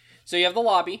 basically. So you have the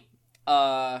lobby.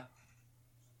 At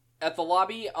the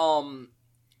lobby,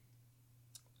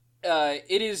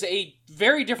 it is a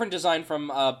very different design from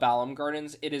Balam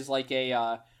Gardens. It is like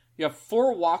a, you have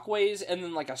 4 walkways and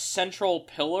then like a central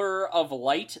pillar of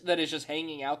light that is just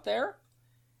hanging out there.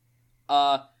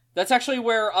 That's actually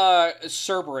where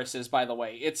Cerberus is, by the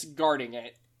way. It's guarding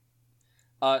it.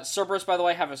 Cerberus, by the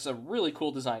way, has a really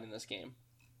cool design in this game.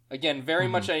 Again, very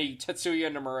much a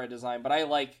Tetsuya Nomura design, but I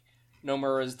like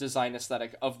Nomura's design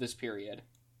aesthetic of this period.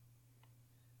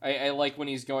 I like when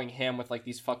he's going ham with like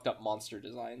these fucked up monster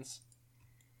designs.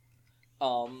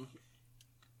 But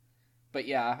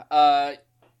yeah,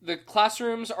 the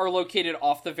classrooms are located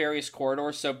off the various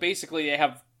corridors, so basically they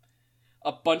have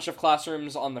a bunch of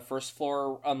classrooms on the first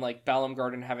floor, unlike Balam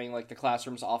Garden having like the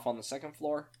classrooms off on the second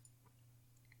floor.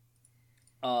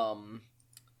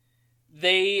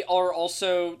 They are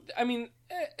also, I mean,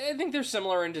 I think they're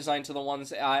similar in design to the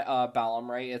ones at Balam,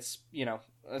 right? It's, you know,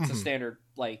 it's a standard,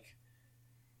 like,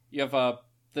 you have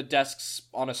the desks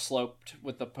on a slope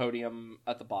with the podium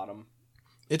at the bottom.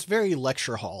 It's very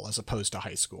lecture hall as opposed to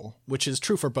high school, which is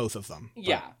true for both of them.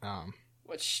 Yeah. But,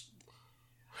 which,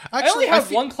 actually, I only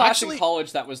have one class in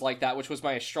college that was like that, which was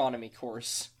my astronomy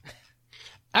course.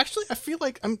 Actually, I feel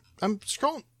like I'm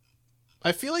strong.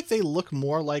 I feel like they look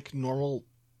more like normal,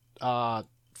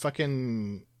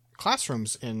 fucking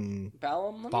classrooms in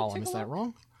Balam. Is that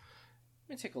wrong?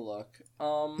 Let me take a look.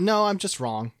 No, I'm just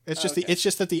wrong. It's just okay. it's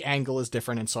just that the angle is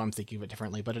different, and so I'm thinking of it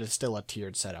differently. But it is still a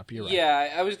tiered setup. You're right.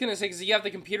 Yeah, I was gonna say because you have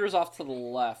the computers off to the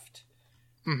left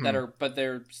that are, but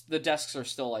the desks are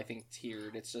still, I think,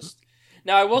 tiered. It's just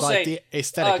now I will say the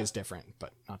aesthetic is different,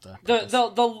 but not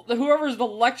the whoever's the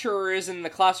lecturer is in the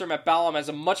classroom at Balam has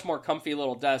a much more comfy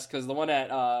little desk because the one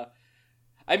at I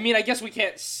mean, I guess we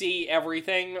can't see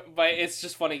everything, but it's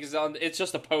just funny because it's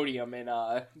just a podium in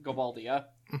Gobaldia.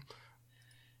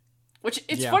 Which,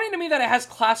 it's funny to me that it has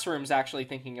classrooms, actually,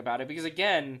 thinking about it, because,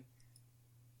 again...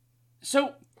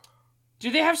 So,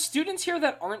 do they have students here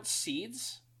that aren't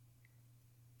seeds?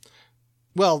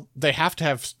 Well, they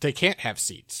can't have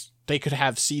seeds. They could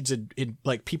have seeds in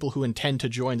like, people who intend to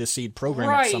join the seed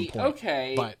program at some point.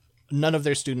 Okay. But none of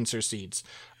their students are seeds.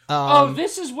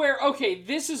 This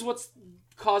is what's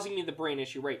causing me the brain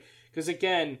issue, right? Because,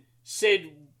 again, Sid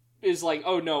is like,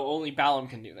 oh, no, only Balam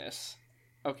can do this.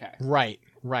 Okay. Right.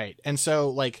 And so,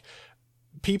 like,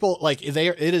 people, like, it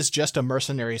is just a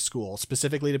mercenary school.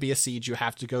 Specifically to be a siege, you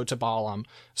have to go to Balam.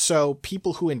 So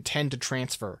people who intend to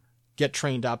transfer get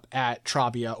trained up at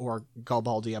Trabia or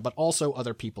Galbaldia, but also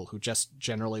other people who just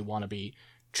generally want to be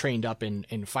trained up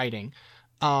in fighting.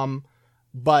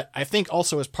 But I think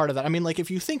also as part of that, I mean, like, if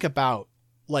you think about,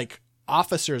 like,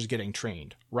 officers getting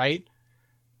trained, right?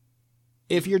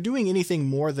 If you're doing anything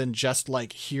more than just,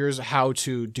 like, here's how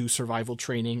to do survival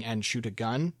training and shoot a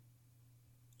gun,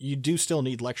 you do still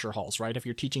need lecture halls, right? If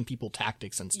you're teaching people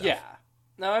tactics and stuff. Yeah.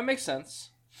 No, it makes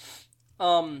sense.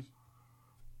 Off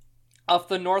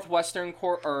the northern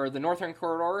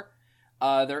corridor,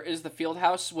 there is the field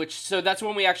house, so that's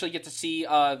when we actually get to see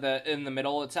in the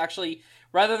middle. It's actually,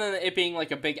 rather than it being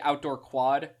like a big outdoor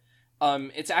quad,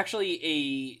 it's actually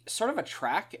a sort of a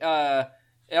track.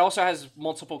 It also has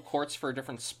multiple courts for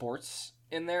different sports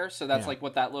in there, so that's like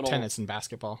what that little tennis and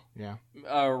basketball,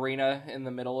 arena in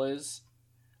the middle is,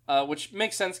 which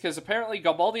makes sense because apparently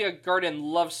Galbaldia Garden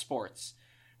loves sports,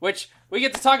 which we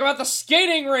get to talk about the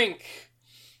skating rink.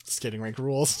 Skating rink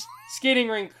rules. Skating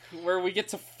rink where we get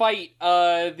to fight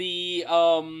the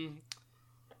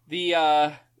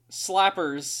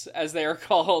slappers, as they are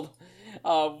called,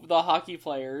 the hockey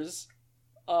players.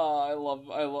 I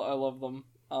love them.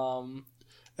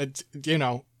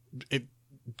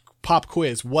 Pop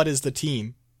quiz. What is the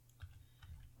team?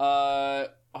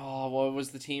 What was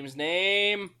the team's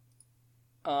name?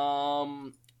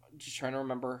 Just trying to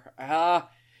remember. What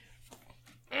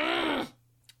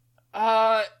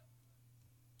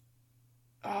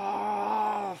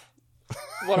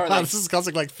are they? This is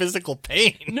causing like physical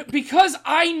pain. No, because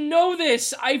I know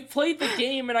this. I've played the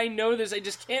game and I know this. I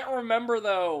just can't remember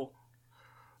though.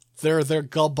 They're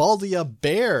Galbaldia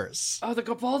Bears. Oh, the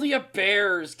Galbaldia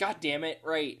Bears. God damn it.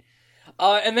 Right.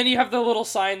 And then you have the little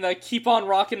sign, the Keep on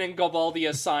Rockin' and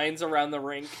Galbaldia signs around the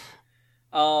rink.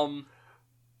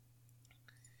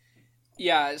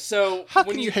 Yeah, so... How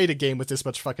can you hate a game with this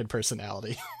much fucking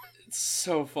personality? It's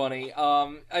so funny.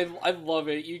 I love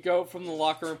it. You go from the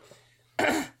locker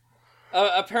room...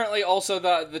 apparently also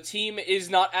the team is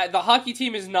not... the hockey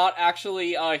team is not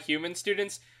actually human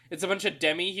students. It's a bunch of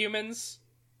demi-humans.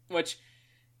 Which,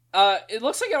 it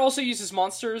looks like it also uses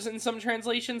monsters in some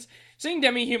translations. Saying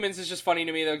demi-humans is just funny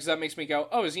to me, though, because that makes me go,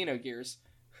 oh, Xenogears.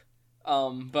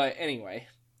 But anyway.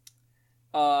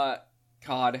 God.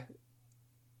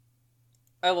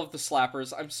 I love the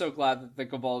slappers. I'm so glad that the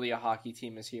Galbaldia hockey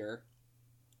team is here.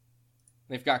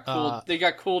 They've got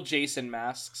cool Jason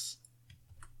masks.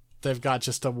 They've got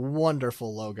just a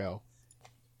wonderful logo.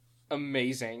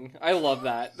 Amazing. I love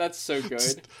that. That's so good.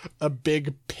 Just a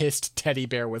big pissed teddy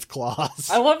bear with claws.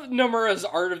 I love Nomura's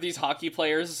art of these hockey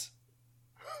players.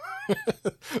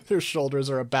 Their shoulders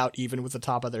are about even with the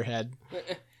top of their head.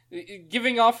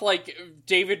 Giving off, like,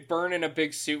 David Byrne in a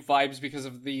big suit vibes because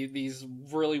of these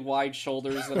really wide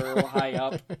shoulders that are high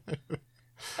up.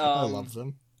 I love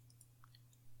them.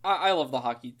 I love the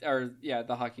hockey,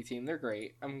 the hockey team. They're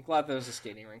great. I'm glad there's a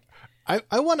skating rink.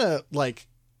 I want to, like,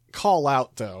 call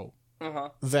out, though, Uh-huh.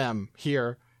 them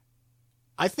here.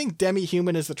 I think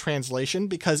demi-human is the translation,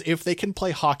 because if they can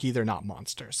play hockey, they're not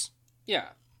monsters. Yeah.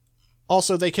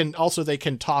 Also, they can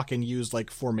talk and use, like,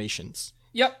 formations.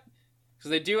 Yep.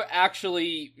 Because they do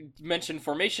actually mention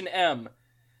Formation M.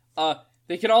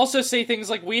 They can also say things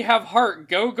like, "We have heart,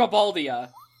 go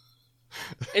Gabaldia."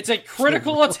 It's a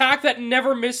critical attack that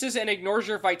never misses and ignores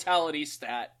your vitality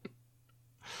stat.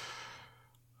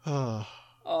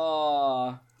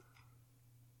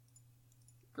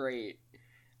 Great.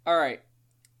 Alright.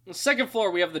 The second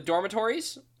floor, we have the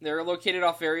dormitories. They're located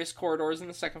off various corridors in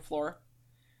the second floor.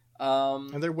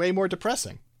 And they're way more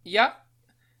depressing. Yeah.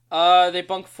 They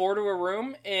bunk 4 to a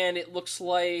room, and it looks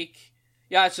like...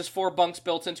 Yeah, it's just 4 bunks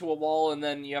built into a wall, and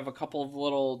then you have a couple of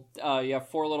little... you have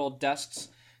 4 little desks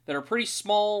that are pretty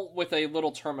small with a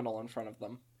little terminal in front of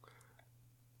them.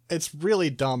 It's really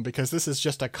dumb, because this is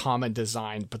just a common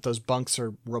design, but those bunks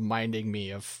are reminding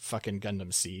me of fucking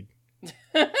Gundam Seed.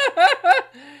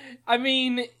 I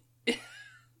mean...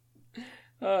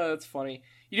 oh, that's funny.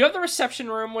 You do have the reception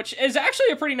room, which is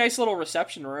actually a pretty nice little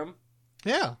reception room.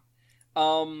 Yeah.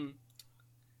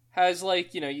 Has,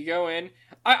 like, you know, you go in.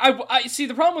 I see,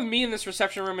 the problem with me in this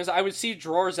reception room is I would see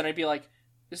drawers and I'd be like,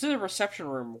 this is a reception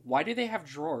room. Why do they have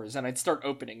drawers? And I'd start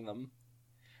opening them.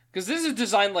 Because this is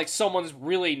designed like someone's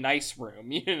really nice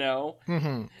room, you know?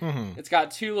 Mm-hmm, mm-hmm. It's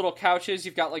got 2 little couches.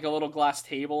 You've got, like, a little glass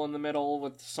table in the middle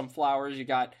with some flowers. You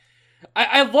got...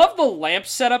 I love the lamp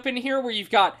setup in here where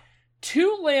you've got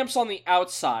 2 lamps on the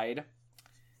outside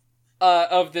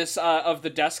of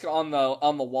the desk on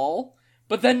the wall.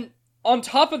 But then on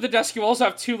top of the desk, you also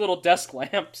have 2 little desk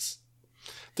lamps.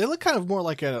 They look kind of more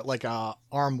like a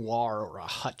armoire or a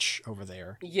hutch over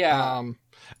there. Yeah.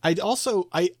 I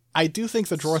do think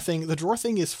the drawer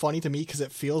thing is funny to me because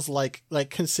it feels like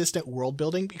consistent world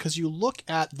building, because you look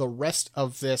at the rest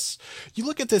of this, you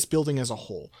look at this building as a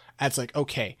whole, and it's like,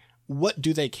 okay, what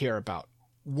do they care about?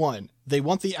 1, they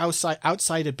want the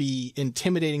outside to be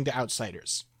intimidating to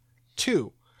outsiders.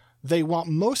 2, they want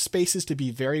most spaces to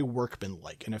be very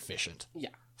workmanlike and efficient. Yeah.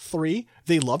 3,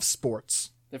 they love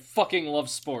sports. They fucking love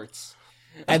sports.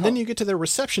 And then you get to their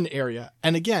reception area,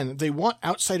 and again, they want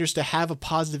outsiders to have a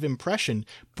positive impression,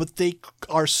 but they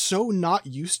are so not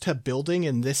used to building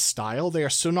in this style. They are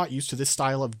so not used to this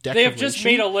style of decoration. They have just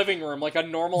made a living room, like a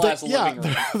normal-ass living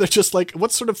room. They're just like,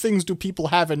 what sort of things do people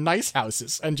have in nice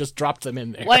houses? And just dropped them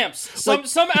in there. Lamps.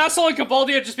 Some asshole in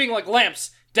Gabaldia just being like,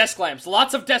 lamps, desk lamps,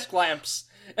 lots of desk lamps.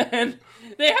 And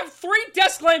they have 3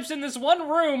 desk lamps in this one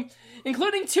room,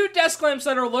 including 2 desk lamps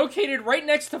that are located right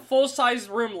next to full-size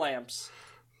room lamps.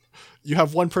 You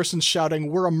have one person shouting,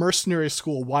 "We're a mercenary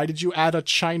school. Why did you add a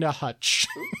China hutch?"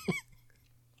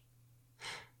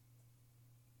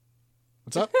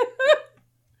 What's up?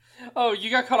 Oh,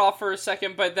 you got cut off for a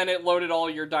second, but then it loaded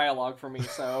all your dialogue for me,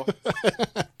 so...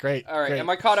 Great. All right, great. am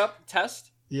I caught up?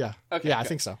 Test? Yeah. Okay, Yeah, good. I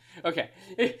think so. Okay.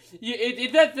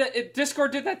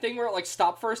 Discord did that thing where it, like,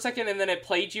 stopped for a second, and then it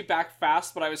played you back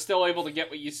fast, but I was still able to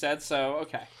get what you said, so,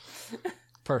 okay.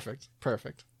 Perfect.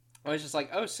 I was just like,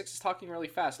 oh, 6 is talking really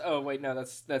fast. Oh, wait, no,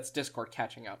 that's Discord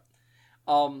catching up.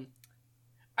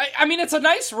 I mean, it's a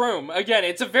nice room. Again,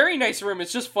 it's a very nice room.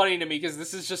 It's just funny to me because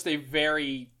this is just a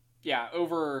very,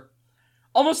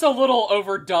 almost a little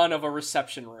overdone of a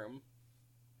reception room.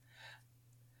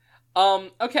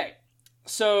 Okay.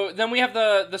 So then we have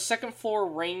the second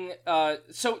floor ring. I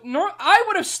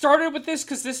would have started with this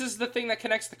because this is the thing that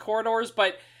connects the corridors,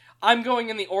 but I'm going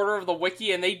in the order of the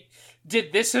wiki, and they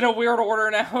did this in a weird order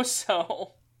now,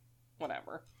 so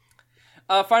whatever.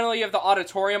 Finally, you have the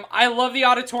auditorium. I love the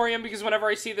auditorium because whenever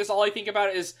I see this, all I think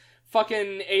about is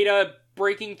fucking Ada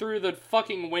breaking through the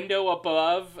fucking window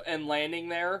above and landing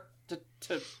there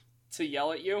to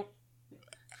yell at you.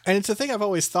 And it's a thing I've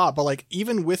always thought, but like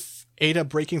even with Ada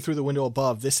breaking through the window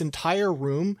above, this entire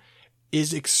room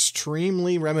is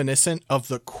extremely reminiscent of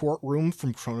the courtroom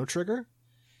from Chrono Trigger.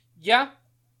 Yeah,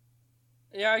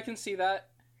 I can see that.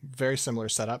 Very similar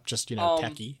setup, just,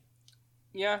 techie.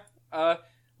 Yeah.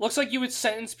 Looks like you would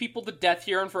sentence people to death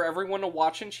here and for everyone to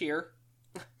watch and cheer.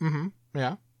 Mm-hmm.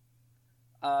 Yeah.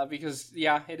 Because,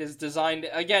 it is designed...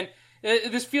 Again,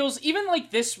 this feels... Even like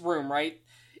this room, right?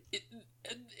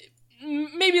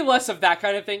 Maybe less of that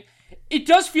kind of thing. It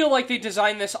does feel like they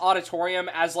designed this auditorium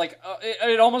as, like...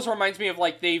 it almost reminds me of,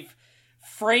 like, they've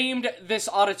framed this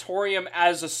auditorium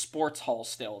as a sports hall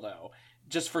still, though.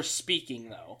 Just for speaking,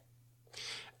 though.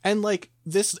 And, like,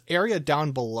 this area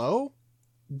down below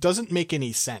doesn't make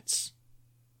any sense.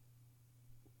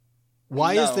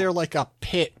 Why is there, like, a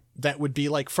pit that would be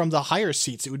like from the higher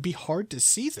seats, it would be hard to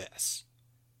see this.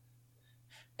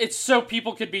 It's so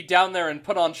people could be down there and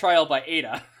put on trial by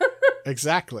Ada.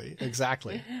 Exactly. And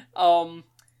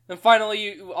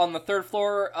finally, on the third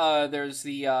floor, there's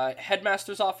the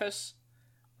headmaster's office,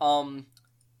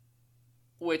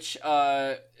 which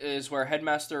is where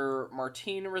Headmaster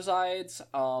Martine resides.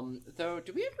 Though,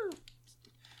 do we ever...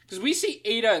 Because we see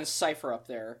Ada and Cypher up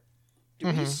there. Do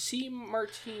we see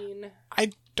Martine?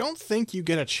 I don't think you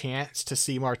get a chance to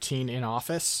see Martine in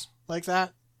office like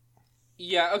that.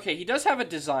 Yeah, okay, he does have a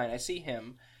design. I see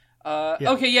him.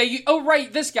 Okay, yeah, oh,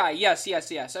 right, this guy. Yes,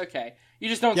 okay. You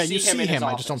just don't see him in his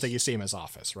office. I just don't think you see him in his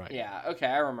office, right? Yeah, okay,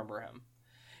 I remember him.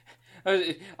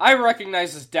 I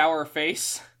recognize his dour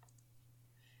face.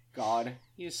 God,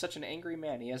 he is such an angry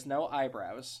man. He has no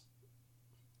eyebrows.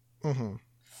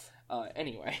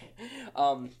 Anyway,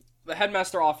 the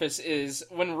headmaster office is,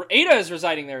 when Ada is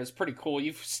residing there, is pretty cool.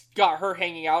 You've got her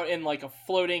hanging out in like a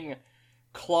floating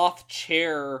cloth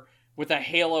chair with a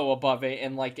halo above it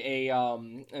and like a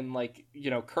and like, you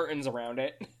know, curtains around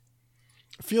it.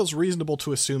 It feels reasonable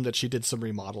to assume that she did some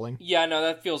remodeling. Yeah, no,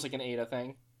 that feels like an Ada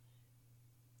thing.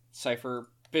 Cypher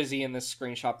busy in this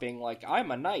screenshot being like,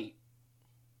 I'm a knight.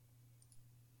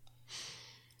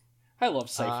 I love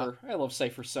Cypher. I love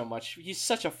Cypher so much. He's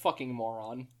such a fucking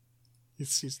moron.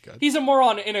 He's good. He's a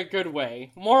moron in a good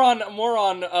way. Moron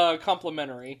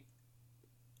complimentary.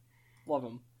 Love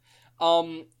him.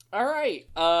 Alright.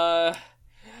 And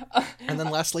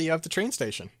then lastly, you have the train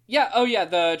station. Yeah, oh yeah,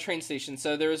 the train station.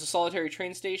 So there is a solitary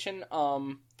train station,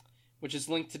 which is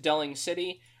linked to Delling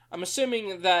City. I'm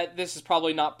assuming that this is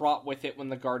probably not brought with it when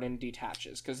the garden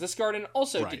detaches, because this garden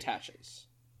also detaches.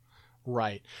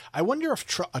 Right. I wonder if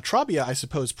Atrabia, I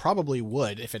suppose, probably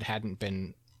would if it hadn't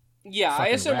been. Yeah, I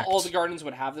assume wrecked. all the gardens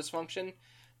would have this function,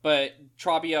 but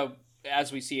Trabia,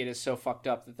 as we see it, is so fucked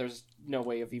up that there's no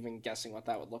way of even guessing what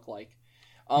that would look like.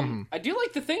 I do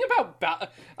like the thing about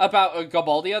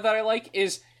Gabaldia that I like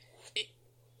is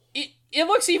it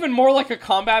looks even more like a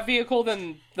combat vehicle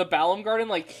than the Balam Garden,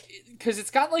 like, because it's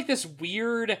got like this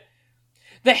weird.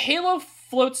 The halo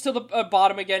floats to the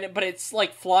bottom again, but it's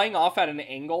like flying off at an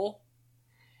angle.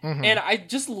 And I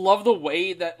just love the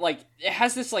way that, like, it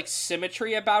has this, like,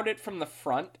 symmetry about it from the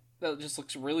front that just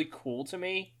looks really cool to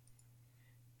me.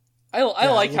 I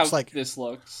like how this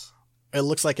looks. It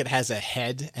looks like it has a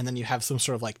head, and then you have some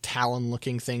sort of, like,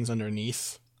 talon-looking things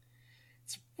underneath.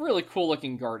 It's a really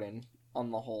cool-looking garden on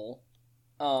the whole.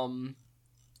 Oh,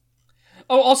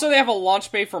 also they have a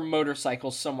launch bay for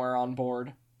motorcycles somewhere on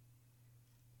board.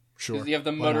 Sure. Because you have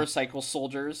the motorcycle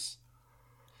soldiers.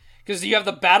 Because you have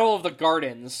the Battle of the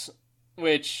Gardens,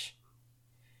 which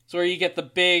is where you get the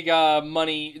big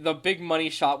money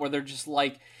shot where they're just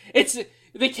like,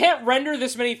 they can't render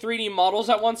this many 3D models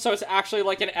at once, so it's actually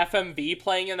like an FMV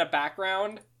playing in the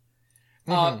background.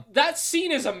 That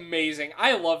scene is amazing.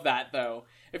 I love that, though.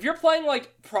 If you're playing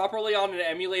like properly on an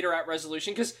emulator at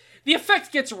resolution, because the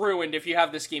effect gets ruined if you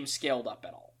have this game scaled up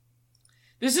at all.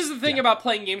 This is the thing about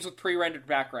playing games with pre-rendered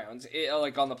backgrounds,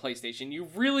 like on the PlayStation. You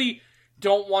really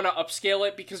don't want to upscale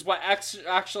it, because what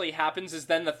actually happens is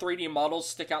then the 3D models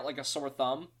stick out like a sore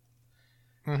thumb.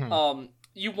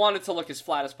 You want it to look as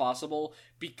flat as possible,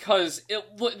 because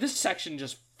this section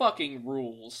just fucking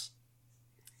rules.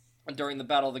 During the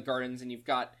Battle of the Gardens, and you've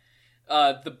got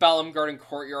the Balam Garden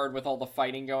courtyard with all the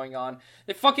fighting going on.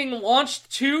 They fucking launched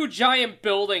 2 giant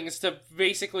buildings to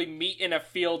basically meet in a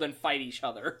field and fight each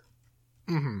other.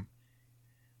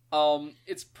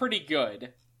 It's pretty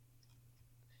good.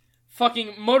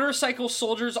 Fucking motorcycle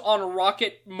soldiers on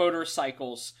rocket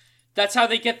motorcycles. That's how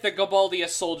they get the Gabaldia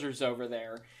soldiers over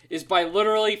there, is by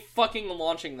literally fucking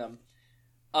launching them.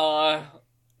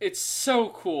 It's so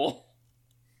cool.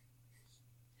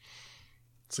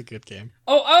 It's a good game.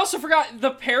 Oh, I also forgot,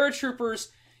 the paratroopers,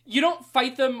 you don't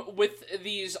fight them with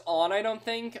these on, I don't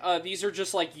think. These are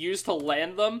just, like, used to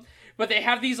land them. But they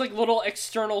have these, like, little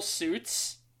external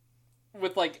suits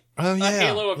with, like, a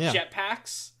halo of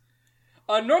jetpacks.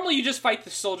 Normally you just fight the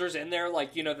soldiers in there,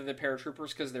 like, you know, they're the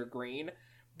paratroopers because they're green.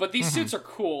 But these suits are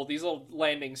cool, these little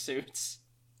landing suits.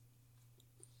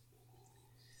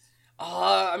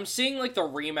 I'm seeing, like, the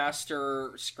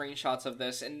remaster screenshots of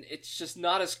this, and it's just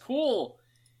not as cool.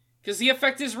 Because the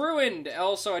effect is ruined.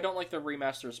 Also, I don't like the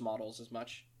remasters models as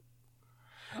much.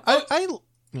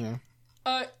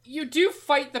 You do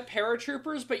fight the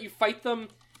paratroopers, but you fight them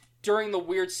during the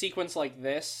weird sequence like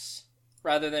this,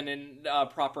 rather than in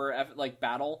proper, like,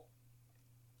 battle.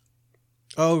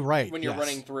 Oh, right. When you're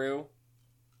running through.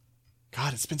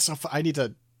 God, it's been so fun. I need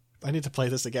to play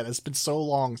this again. It's been so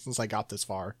long since I got this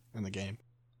far in the game.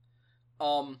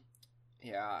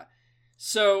 Yeah.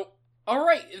 So, All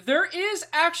right, there is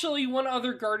actually one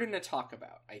other garden to talk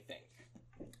about, I think.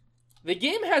 The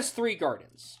game has 3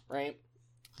 gardens, right?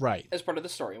 Right. As part of the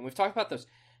story, and we've talked about those.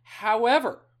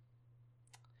 However,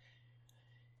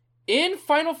 in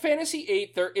Final Fantasy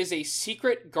VIII, there is a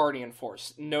secret guardian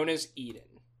force known as Eden.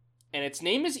 And its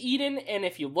name is Eden, and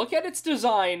if you look at its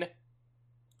design,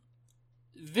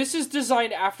 this is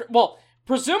designed after... Well,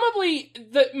 presumably,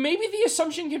 maybe the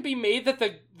assumption can be made that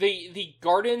the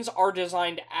gardens are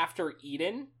designed after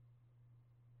Eden.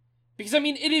 Because, I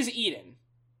mean, it is Eden.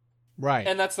 Right.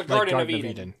 And that's the Garden of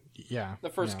Eden. Yeah. The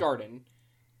first garden.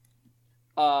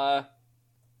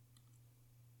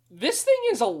 This thing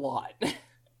is a lot.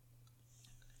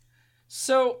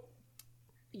 So,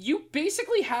 you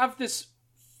basically have this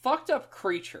fucked up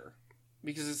creature,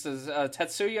 because it's a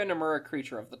Tetsuya Nomura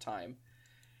creature of the time.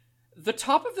 The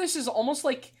top of this is almost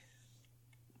like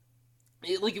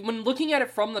when looking at it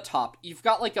from the top, you've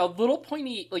got like a little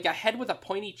pointy, like a head with a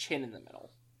pointy chin in the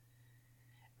middle.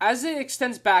 As it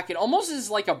extends back, it almost is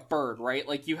like a bird, right?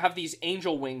 Like you have these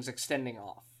angel wings extending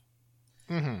off.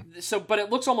 Mm-hmm. So, but it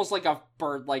looks almost like a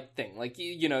bird-like thing. Like,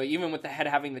 you know, even with the head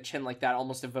having the chin like that,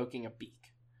 almost evoking a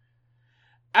beak.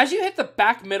 As you hit the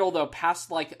back middle, though, past,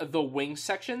 like, the wing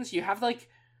sections, you have, like...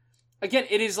 Again,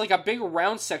 it is, like, a big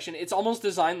round section. It's almost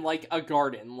designed like a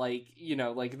garden. Like, you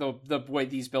know, like the way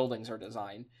these buildings are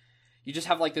designed. You just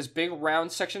have, like, this big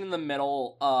round section in the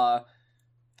middle.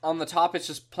 On the top, it's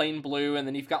just plain blue. And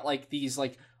then you've got, like, these,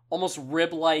 like, almost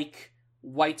rib-like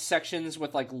white sections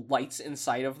with, like, lights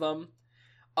inside of them.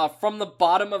 From the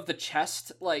bottom of the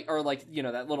chest, like, or like, you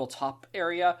know, that little top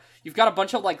area, you've got a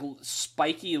bunch of like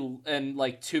spiky and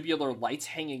like tubular lights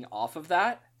hanging off of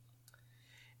that.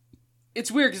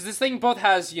 It's weird because this thing both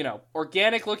has, you know,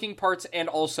 organic looking parts and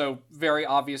also very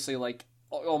obviously like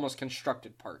almost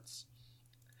constructed parts.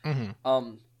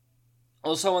 Mm-hmm.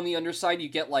 Also on the underside, you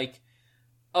get like,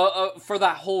 for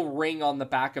that whole ring on the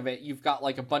back of it, you've got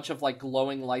like a bunch of like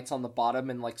glowing lights on the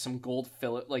bottom and like some gold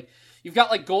fillet, like you've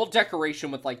got like gold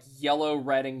decoration with like yellow,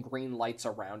 red, and green lights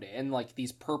around it, and like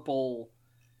these purple,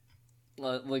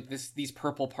 these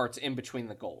purple parts in between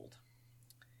the gold.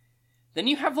 Then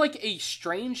you have like a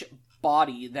strange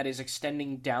body that is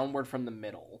extending downward from the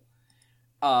middle,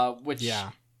 which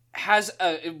has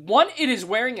it is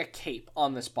wearing a cape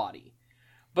on this body,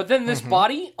 but then this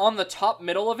body on the top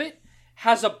middle of it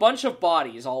has a bunch of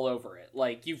bodies all over it.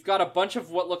 Like, you've got a bunch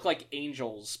of what look like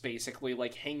angels, basically,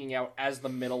 like, hanging out as the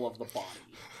middle of the body.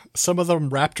 Some of them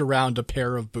wrapped around a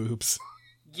pair of boobs.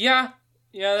 Yeah,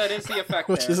 that is the effect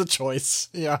Which there. is a choice,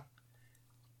 yeah.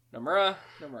 Nomura.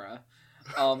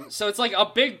 So it's like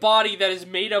a big body that is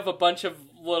made of a bunch of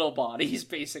little bodies,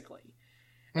 basically.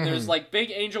 And there's, like, big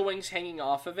angel wings hanging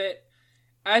off of it.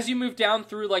 As you move down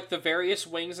through, like, the various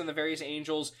wings and the various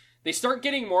angels, they start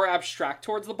getting more abstract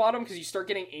towards the bottom, because you start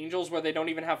getting angels where they don't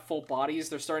even have full bodies.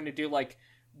 They're starting to do, like,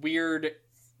 weird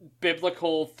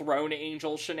biblical throne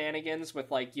angel shenanigans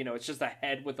with, like, you know, it's just a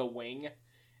head with a wing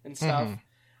and stuff.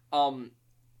 And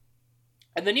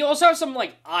then you also have some,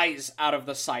 like, eyes out of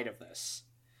the side of this.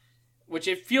 Which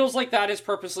it feels like that is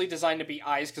purposely designed to be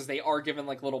eyes, because they are given,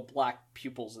 like, little black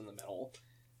pupils in the middle.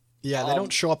 Yeah, they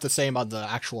don't show up the same on the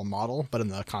actual model, but in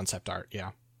the concept art,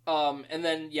 yeah. And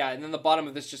then the bottom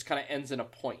of this just kind of ends in a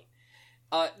point.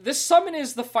 This summon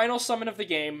is the final summon of the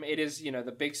game. It is, you know,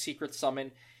 the big secret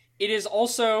summon. It is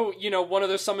also, you know, one of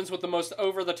those summons with the most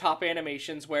over-the-top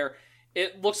animations where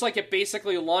it looks like it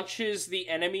basically launches the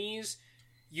enemies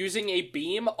using a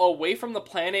beam away from the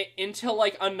planet into,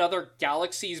 like, another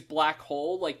galaxy's black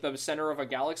hole, like the center of a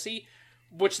galaxy,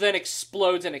 which then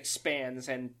explodes and expands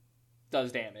and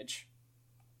does damage.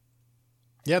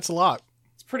 Yeah, it's a lot.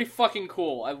 Pretty fucking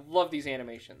cool. I love these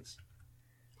animations.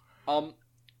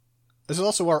 This is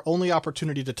also our only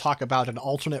opportunity to talk about an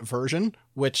alternate version,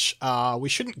 which we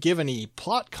shouldn't give any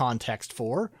plot context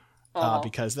for,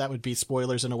 because that would be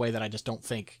spoilers in a way that I just don't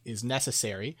think is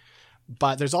necessary.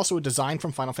 But there's also a design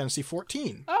from Final Fantasy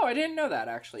XIV. Oh, I didn't know that,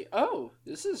 actually. Oh,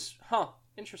 this is,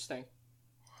 interesting.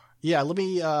 Yeah, let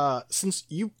me,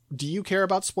 do you care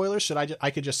about spoilers? I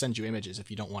could just send you images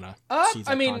if you don't want to see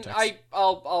the context.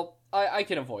 I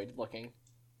can avoid looking.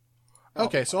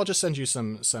 Okay, so I'll just send you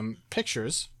some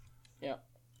pictures. Yeah.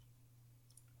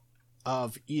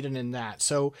 Of Eden in that.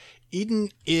 So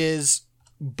Eden is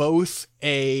both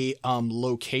a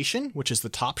location, which is the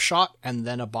top shot, and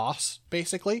then a boss,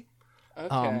 basically.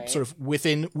 Okay. Sort of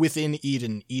within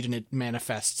Eden, it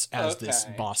manifests as this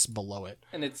boss below it.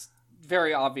 And it's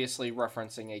very obviously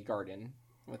referencing a garden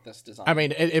with this design. I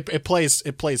mean, it plays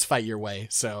Fight Your Way,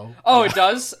 so... Oh, it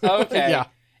does? Okay. Yeah.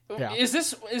 Yeah. Is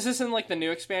this in like the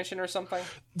new expansion or something?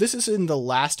 This is in the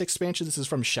last expansion. This is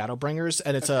from Shadowbringers,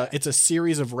 and it's a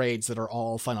series of raids that are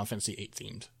all Final Fantasy VIII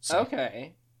themed. So.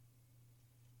 Okay.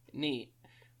 Neat.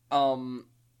 I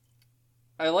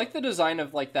like the design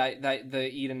of like that the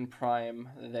Eden Prime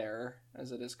there,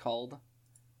 as it is called.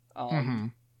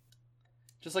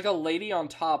 Just like a lady on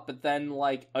top, but then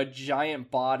like a giant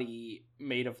body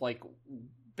made of like,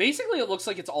 basically it looks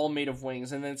like it's all made of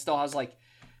wings, and then it still has like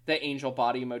the angel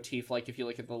body motif, like if you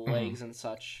look at the legs and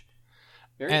such.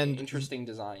 Very interesting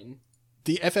design.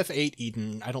 The FF8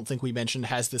 Eden, I don't think we mentioned,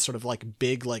 has this sort of like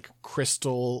big like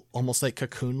crystal, almost like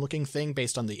cocoon looking thing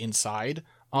based on the inside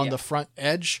on the front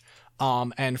edge.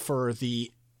 And for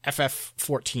the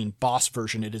FF14 boss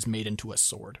version, it is made into a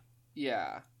sword.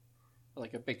 Yeah.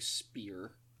 Like a big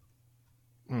spear.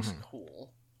 It's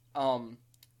cool.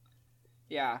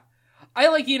 Yeah. I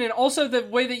like Eden. Also, the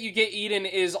way that you get Eden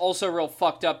is also real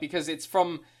fucked up because it's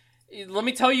from... Let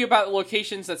me tell you about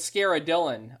locations that scare a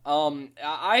Dylan.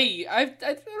 I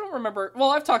don't remember...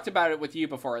 Well, I've talked about it with you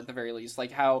before, at the very least.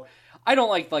 Like, how I don't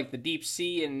like the deep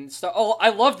sea and stuff. Oh, I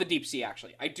love the deep sea,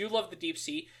 actually. I do love the deep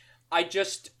sea. I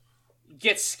just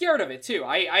get scared of it, too.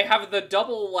 I have the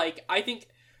double, like... I think...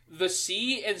 The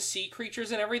sea and sea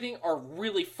creatures and everything are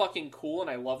really fucking cool, and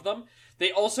I love them. They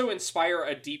also inspire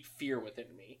a deep fear within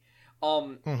me.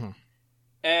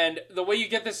 And the way you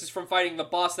get this is from fighting the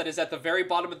boss that is at the very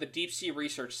bottom of the Deep Sea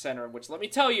Research Center, which, let me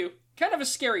tell you, kind of a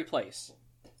scary place.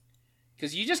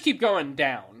 Because you just keep going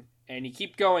down, and you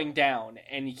keep going down,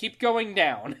 and you keep going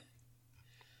down.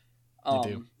 You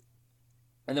do.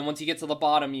 And then once you get to the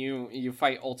bottom, you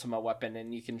fight Ultima Weapon,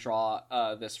 and you can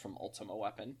draw this from Ultima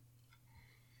Weapon.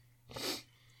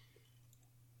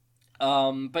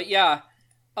 But yeah,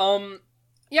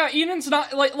 Eden's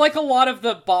not like a lot of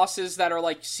the bosses that are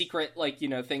like secret, like, you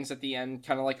know, things at the end,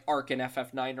 kind of like Ark in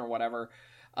FF9 or whatever,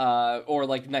 or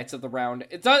like Knights of the Round.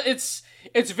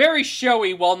 It's very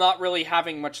showy while not really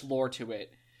having much lore to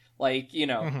it. Like, you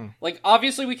know, like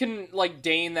obviously we can like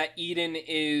deign that Eden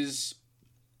is,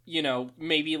 you know,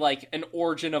 maybe like an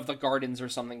origin of the gardens or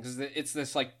something, because it's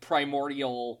this like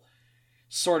primordial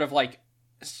sort of like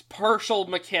partial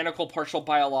mechanical, partial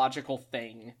biological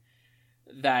thing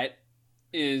that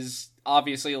is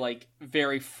obviously like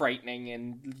very frightening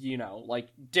and, you know, like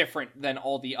different than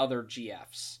all the other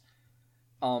GFs.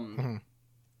 But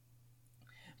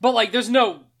like there's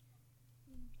no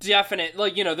definite,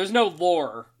 like, you know, there's no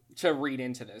lore to read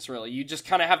into this, really. You just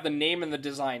kind of have the name and the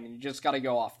design, and you just got to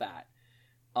go off that.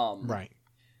 Right.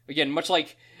 Again, much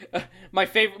like my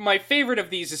favorite of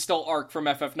these is still Ark from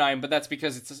FF9, but that's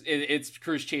because it's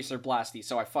Cruise Chaser Blasty,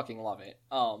 so I fucking love it.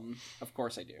 Of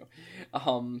course I do.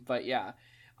 But yeah,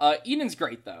 Eden's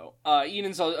great though.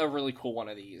 Eden's a really cool one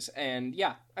of these, and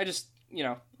yeah, I just, you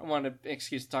know, I wanted an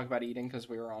excuse to talk about Eden because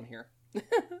we were on here.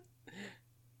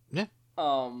 Yeah.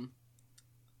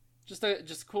 Just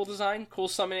a cool design, cool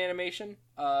summon animation.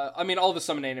 I mean, all the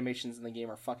summon animations in the game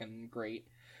are fucking great.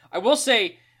 I will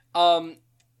say,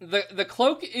 the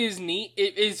cloak is neat.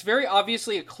 It is very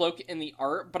obviously a cloak in the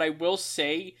art, but I will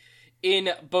say, in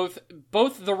both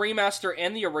the remaster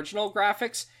and the original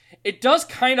graphics, it does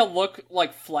kind of look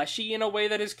like fleshy in a way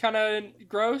that is kind of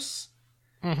gross.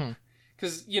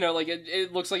 Because, you know, like,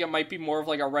 it looks like it might be more of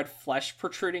like a red flesh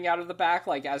protruding out of the back,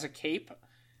 like as a cape.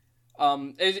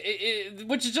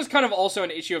 Which is just kind of also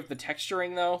an issue of the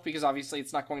texturing, though, because obviously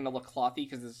it's not going to look clothy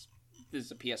because this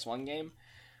is a PS1 game.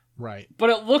 Right. But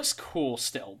it looks cool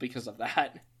still because of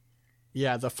that.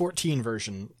 Yeah, the 14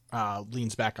 version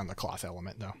leans back on the cloth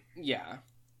element, though. Yeah.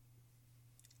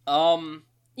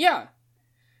 Yeah.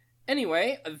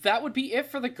 Anyway, that would be it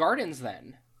for the gardens,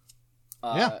 then.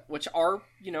 Which are,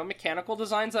 you know, mechanical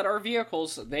designs that are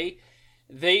vehicles.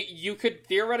 You could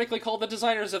theoretically call the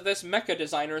designers of this mecha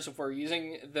designers if we're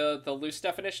using the loose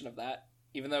definition of that.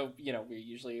 Even though, you know, we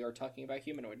usually are talking about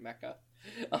humanoid mecha.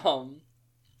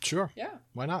 Sure. Yeah.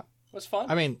 Why not? It was fun.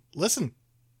 I mean, listen.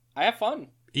 I have fun.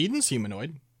 Eden's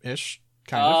humanoid-ish,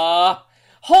 kind of.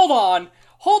 Hold on.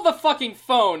 Hold the fucking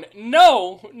phone.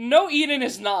 No, Eden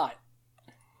is not.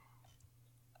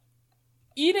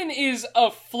 Eden is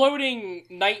a floating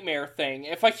nightmare thing.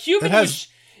 If a human was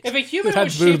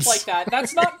shaped like that,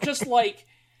 that's not just like,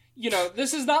 you know,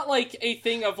 this is not like a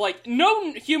thing of like,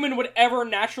 no human would ever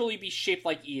naturally be shaped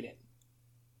like Eden.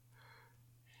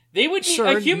 They would need,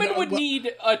 a human would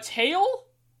need a tail?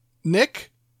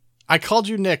 Nick? I called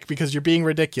you Nick because you're being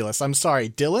ridiculous. I'm sorry.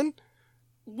 Dylan?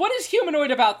 What is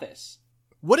humanoid about this?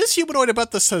 What is humanoid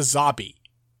about the Sazabi?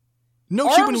 No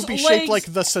Arms, human would be legs, shaped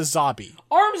like the Sazabi.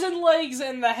 Arms and legs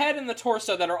and the head and the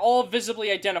torso that are all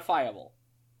visibly identifiable.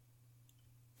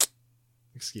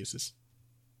 Excuses.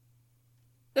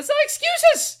 That's not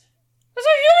excuses! That's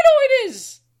how humanoid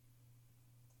is!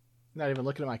 Not even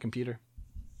looking at my computer.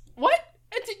 What?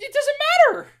 It doesn't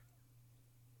matter!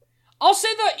 I'll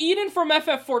say that Eden from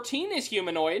FF14 is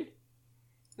humanoid.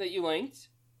 That you linked.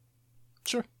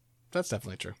 Sure. That's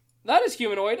definitely true. That is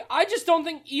humanoid. I just don't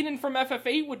think Eden from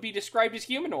FF8 would be described as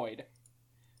humanoid.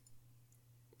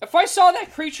 If I saw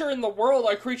that creature in the world,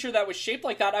 a creature that was shaped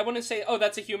like that, I wouldn't say, oh,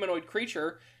 that's a humanoid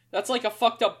creature. That's like a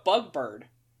fucked up bug bird.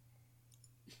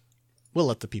 We'll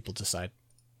let the people decide.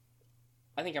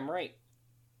 I think I'm right.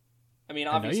 I mean,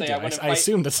 I obviously, I wouldn't. I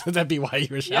assumed that'd be why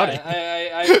you were shouting.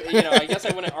 Yeah, I guess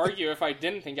I wouldn't argue if I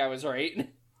didn't think I was right.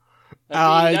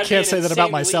 I can't say that about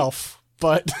myself,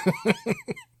 but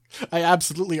I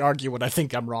absolutely argue when I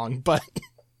think I'm wrong. But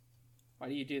why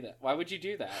do you do that? Why would you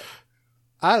do that?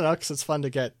 I don't know, because it's fun to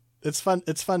get. It's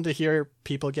fun to hear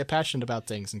people get passionate about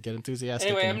things and get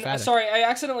enthusiastic. Anyway, and emphatic. sorry, I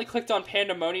accidentally clicked on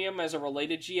Pandemonium as a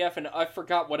related GF, and I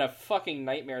forgot what a fucking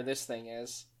nightmare this thing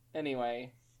is.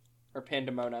 Anyway, or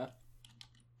Pandemona.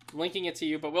 I'm linking it to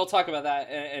you, but we'll talk about that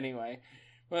anyway.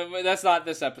 But that's not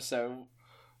this episode.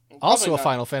 Also a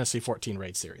Final Fantasy XIV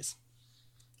raid series.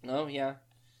 Oh, yeah.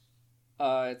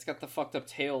 It's got the fucked up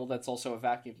tail that's also a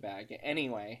vacuum bag.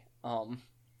 Anyway,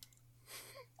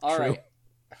 alright.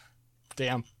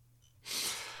 Damn.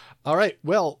 Alright,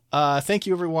 well, thank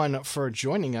you everyone for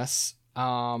joining us.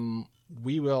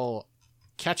 We will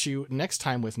catch you next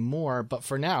time with more, but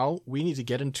for now, we need to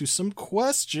get into some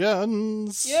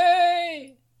questions.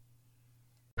 Yay!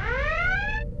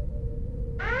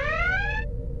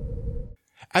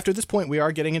 After this point, we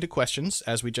are getting into questions,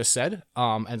 as we just said,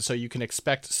 and so you can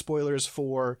expect spoilers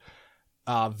for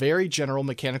very general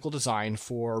mechanical design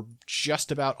for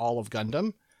just about all of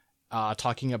Gundam,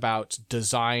 talking about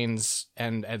designs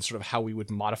and sort of how we would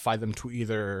modify them to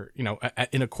either,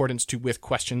 in accordance with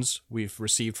questions we've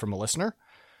received from a listener,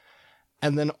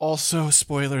 and then also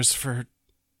spoilers for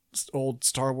old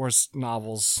Star Wars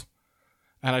novels.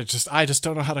 And I just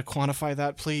don't know how to quantify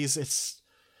that. Please,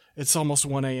 it's almost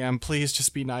 1 a.m. Please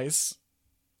just be nice.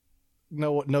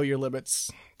 Know your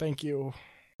limits. Thank you.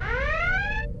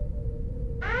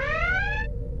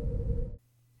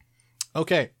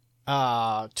 Okay.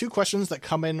 2 questions that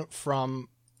come in from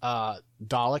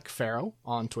Dalek Pharaoh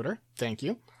on Twitter. Thank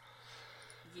you.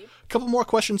 Yep. A couple more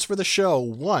questions for the show.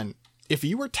 1. If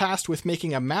you were tasked with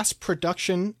making a mass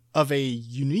production of a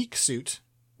unique suit,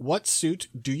 what suit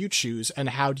do you choose and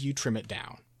how do you trim it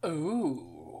down?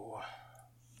 Ooh,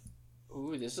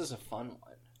 this is a fun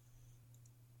one.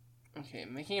 Okay,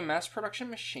 making a mass production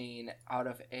machine out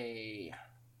of a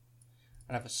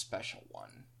special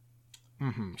one.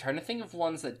 Mm-hmm. I'm trying to think of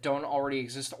ones that don't already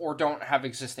exist or don't have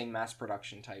existing mass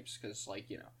production types, because, like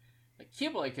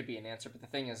Cubelay could be an answer, but the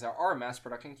thing is, there are mass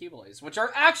production Cubelays, which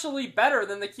are actually better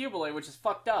than the Cubelay, which is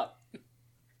fucked up.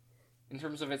 In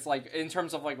terms of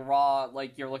raw,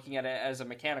 like, you're looking at it as a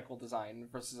mechanical design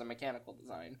versus a mechanical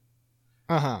design.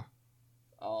 Uh-huh.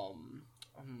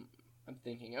 I'm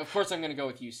thinking. Of course, I'm going to go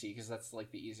with UC, because that's,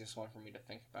 like, the easiest one for me to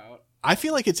think about. I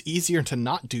feel like it's easier to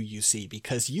not do UC,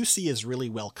 because UC is really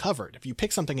well covered. If you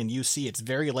pick something in UC, it's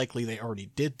very likely they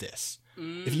already did this.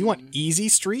 If you want easy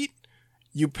street,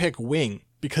 you pick Wing,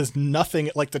 because nothing,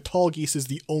 like, the Tall Geese is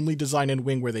the only design in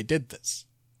Wing where they did this.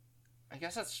 I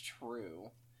guess that's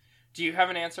true. Do you have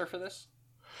an answer for this?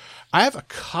 I have a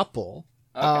couple.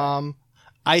 Okay.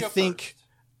 I think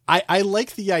I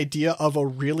like the idea of a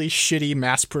really shitty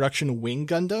mass production Wing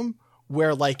Gundam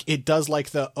where, like, it does,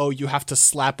 like, you have to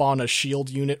slap on a shield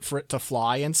unit for it to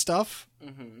fly and stuff.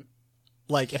 Mm-hmm.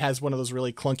 Like, it has one of those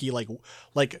really clunky,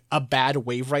 like a bad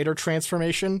Wave Rider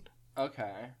transformation.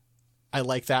 Okay. I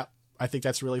like that. I think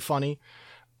that's really funny.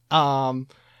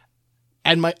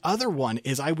 And my other one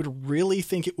is I would really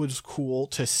think it was cool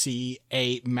to see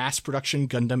a mass production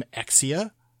Gundam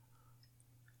Exia.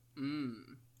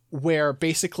 Where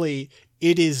basically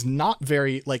it is not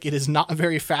very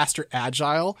fast or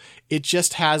agile. It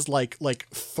just has like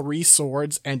 3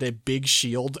 swords and a big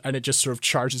shield, and it just sort of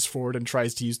charges forward and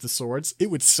tries to use the swords. It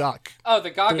would suck. Oh,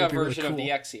 the Gaga version really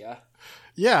cool. of the Exia.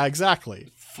 Yeah,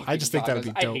 exactly. Fucking I just think that would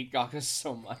be dope. I hate Gagas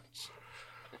so much.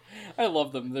 I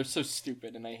love them. They're so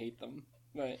stupid, and I hate them.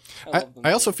 But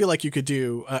I also feel like you could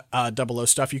do 00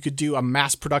 stuff. You could do a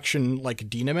mass production like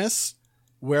Dynamis,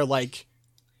 where like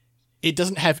it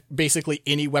doesn't have basically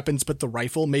any weapons but the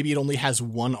rifle. Maybe it only has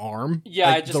one arm. Yeah,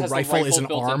 like, it just the has rifle is an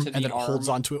built arm, into and the then it holds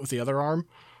onto it with the other arm.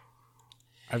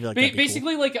 I feel like that'd be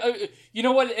basically cool. like you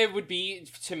know what it would be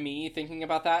to me thinking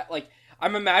about that. Like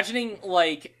I'm imagining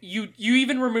like you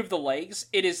even remove the legs.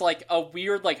 It is like a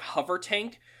weird like hover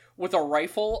tank with a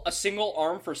rifle, a single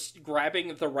arm for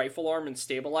grabbing the rifle arm and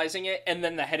stabilizing it, and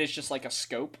then the head is just like a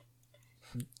scope.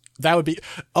 That would be.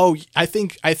 Oh, I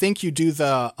think you do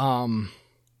the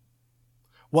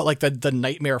what, like the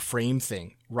nightmare frame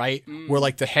thing, right? Where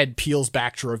like the head peels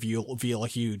back to reveal a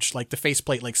huge, like the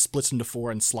faceplate like splits into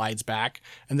 4 and slides back,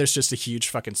 and there's just a huge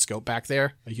fucking scope back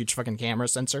there, a huge fucking camera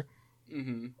sensor.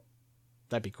 Mm-hmm.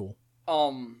 That'd be cool.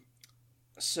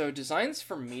 So designs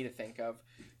for me to think of.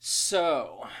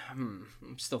 So I'm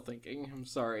still thinking. I'm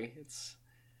sorry. It's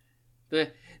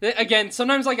again,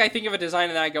 sometimes like I think of a design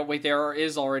and then I go, wait, there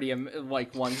is already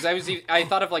like one. Because I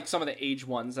thought of like some of the Age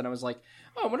ones and I was like,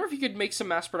 oh, I wonder if you could make some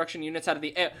mass production units out of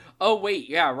the. Oh wait,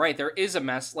 yeah, right. There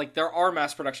are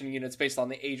mass production units based on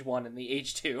the Age 1 and the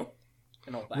Age 2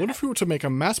 and all that. What if we were to make a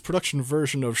mass production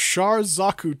version of Char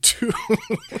Zaku 2?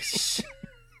 Shush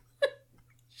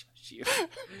you.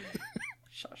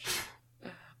 Shush.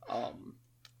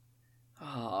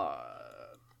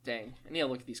 Dang, I need to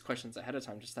look at these questions ahead of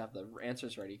time just to have the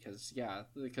answers ready. Because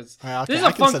this is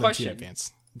a fun question. In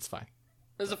advance. It's fine.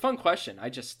 This is a fun question. I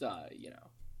just I'm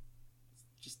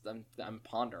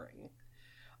pondering.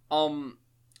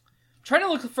 Trying to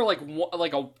look for like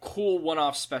a cool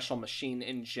one-off special machine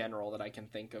in general that I can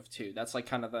think of too. That's like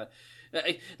kind of the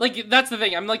like that's the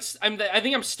thing. I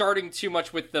think I'm starting too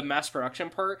much with the mass production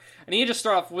part. I need to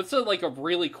start off with like a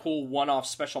really cool one-off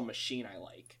special machine I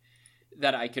like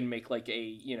that I can make like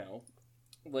a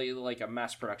like a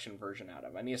mass production version out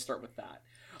of. I need to start with that.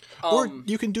 Or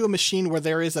you can do a machine where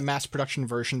there is a mass production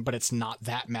version, but it's not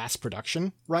that mass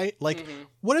production, right? Like,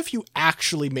 what if you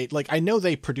actually made, like, I know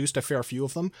they produced a fair few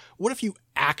of them. What if you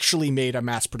actually made a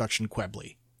mass production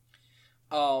Quebly?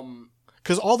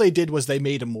 Because all they did was they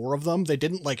made more of them. They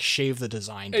didn't, like, shave the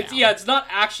design down. It's not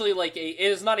actually, like, it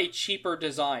is not a cheaper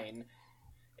design.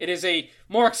 It is a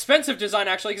more expensive design,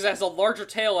 actually, because it has a larger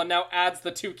tail and now adds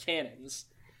the 2 cannons.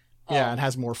 Yeah, and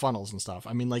has more funnels and stuff.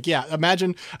 I mean, like, yeah,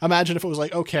 imagine if it was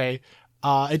like, okay,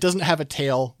 it doesn't have a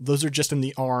tail, those are just in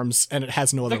the arms, and it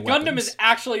has no other weapons. The Gundam is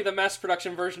actually the mass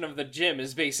production version of the Jim,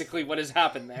 is basically what has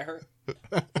happened there.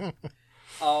 Yeah.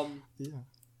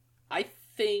 I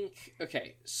think,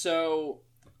 okay, so...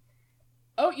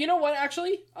 Oh, you know what,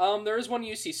 actually? There is one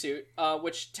UC suit,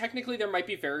 which technically there might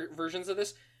be versions of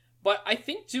this, but I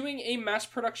think doing a mass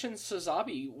production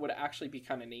Sazabi would actually be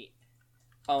kind of neat.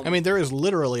 I mean, there is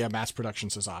literally a mass production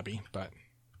Sazabi, but...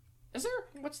 Is there?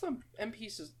 What's the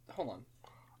MP... Hold on.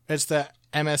 It's the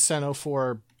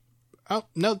MSN04... Oh,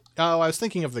 no. Oh, I was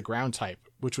thinking of the ground type,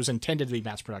 which was intended to be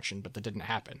mass production, but that didn't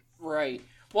happen. Right.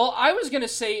 Well, I was going to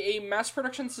say a mass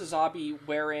production Sazabi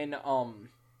wherein,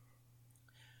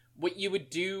 what you would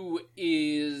do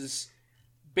is...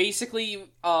 Basically,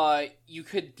 you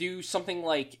could do something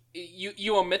like...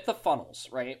 You omit the funnels,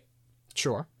 right?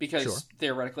 Sure. Because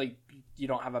theoretically... you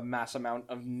don't have a mass amount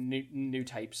of new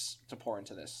types to pour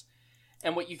into this.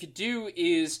 And what you could do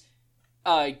is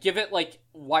give it, like,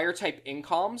 wire-type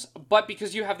incoms, but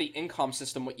because you have the incom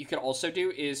system, what you could also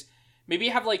do is maybe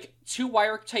have, like, 2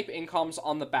 wire-type incoms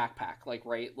on the backpack, like,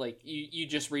 right? Like, you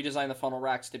just redesign the funnel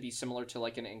racks to be similar to,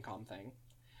 like, an incom thing.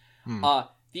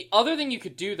 The other thing you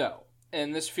could do, though,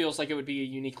 and this feels like it would be a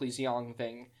uniquely Xeon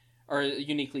thing,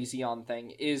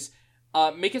 is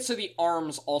make it so the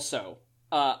arms also...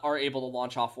 are able to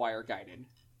launch off wire guided,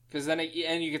 because then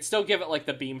and you could still give it like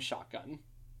the beam shotgun,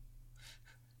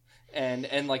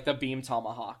 and like the beam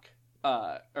tomahawk,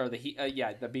 or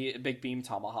the big beam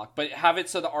tomahawk, but have it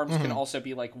so the arms can also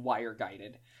be like wire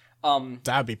guided.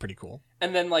 That'd be pretty cool.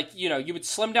 And then like you would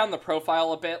slim down the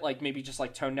profile a bit, like maybe just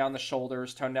like tone down the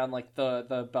shoulders, tone down like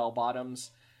the bell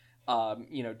bottoms.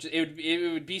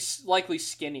 It would be likely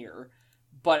skinnier,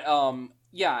 but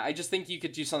yeah, I just think you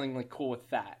could do something like cool with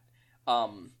that.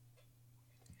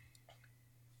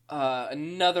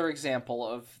 Another example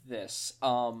of this,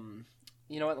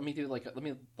 you know what, let me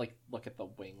look at the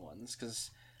wing ones,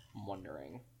 because I'm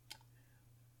wondering.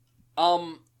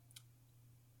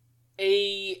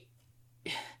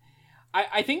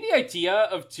 I think the idea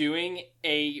of doing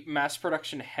a mass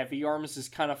production heavy arms is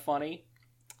kind of funny.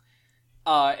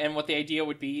 And what the idea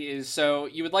would be is, so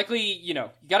you would likely, you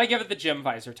gotta give it the Jim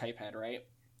visor type head, right?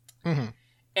 Mm-hmm.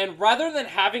 And rather than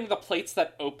having the plates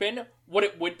that open, what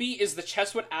it would be is the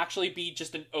chest would actually be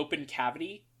just an open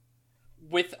cavity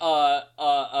with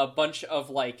a bunch of,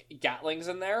 like, Gatlings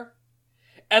in there.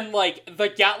 And, like, the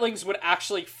Gatlings would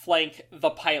actually flank the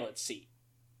pilot seat.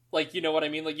 Like, you know what I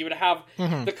mean? Like, you would have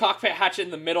the cockpit hatch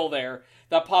in the middle there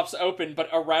that pops open, but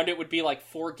around it would be, like,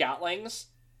 4 Gatlings.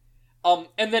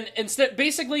 And then instead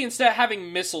of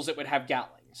having missiles, it would have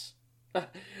Gatlings.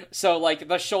 So, like,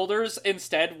 the shoulders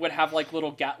instead would have, like,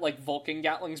 little Vulcan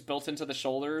Gatlings built into the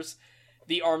shoulders.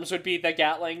 The arms would be the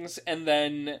Gatlings, and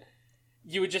then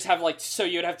you would just have like, so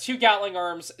you would have 2 Gatling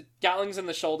arms, Gatlings in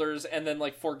the shoulders, and then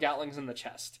like 4 Gatlings in the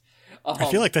chest. I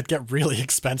feel like that'd get really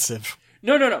expensive.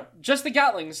 No. Just the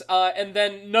Gatlings, and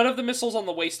then none of the missiles on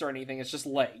the waist or anything. It's just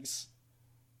legs.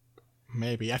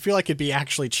 Maybe. I feel like it'd be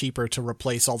actually cheaper to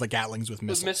replace all the Gatlings with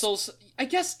missiles. With missiles, I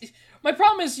guess. My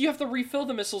problem is you have to refill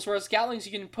the missiles, whereas Gatlings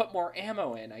you can put more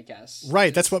ammo in, I guess.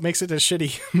 Right, that's what makes it a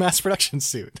shitty mass production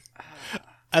suit.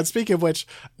 And speaking of which,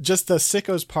 just the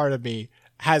sickos part of me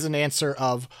has an answer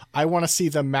of, I want to see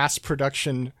the mass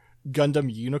production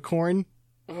Gundam Unicorn.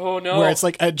 Oh no. Where it's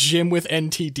like a gym with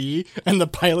NTD and the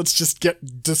pilots just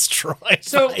get destroyed.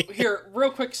 So here,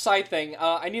 real quick side thing.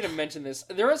 I need to mention this.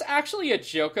 There is actually a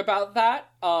joke about that,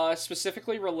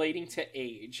 specifically relating to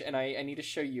Age, and I need to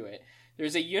show you it.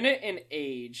 There's a unit in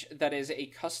Age that is a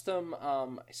custom,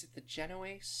 is it the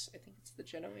Genoese? I think it's the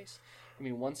Genoese. Give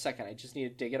me 1 second, I just need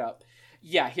to dig it up.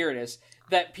 Yeah, here it is.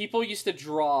 That people used to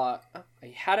draw... Oh, I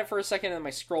had it for a second and my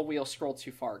scroll wheel scrolled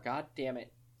too far. God damn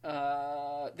it.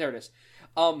 There it is.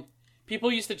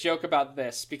 People used to joke about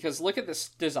this, because look at this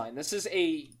design. This is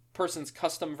a person's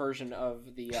custom version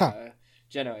of the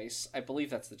Genoese. I believe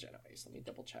that's the Genoese. Let me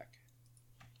double check.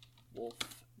 Wolf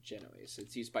Genoese.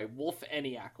 It's used by Wolf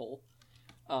Eniacal.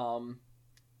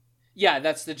 Yeah,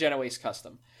 that's the Genoese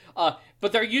custom.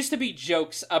 But there used to be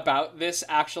jokes about this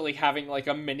actually having like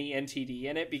a mini NTD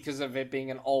in it because of it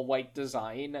being an all-white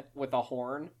design with a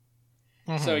horn.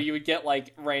 Mm-hmm. So you would get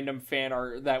like random fan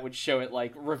art that would show it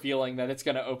like revealing that it's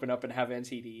going to open up and have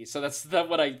NTD. So that's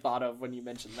what I thought of when you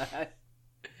mentioned that.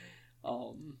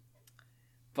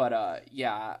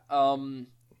 Yeah.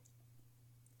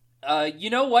 You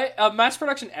know what? Mass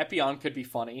production Epyon could be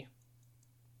funny.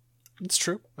 It's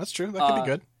true. That's true. That could be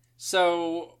good.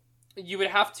 So you would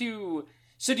have to...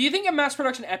 So do you think a mass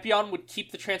production Epyon would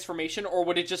keep the transformation, or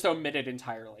would it just omit it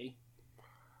entirely?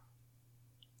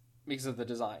 Because of the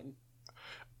design.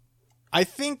 I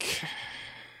think...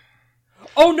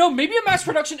 Oh no, maybe a mass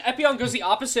production Epyon goes the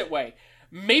opposite way.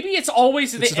 Maybe it's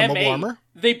always the MA. Mobile armor?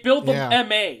 They build the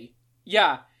MA.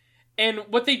 Yeah. And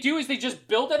what they do is they just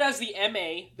build it as the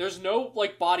MA. There's no,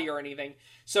 like, body or anything.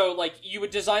 So, like, you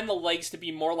would design the legs to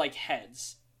be more like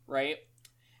heads, right?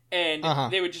 And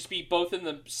they would just be both in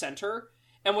the center.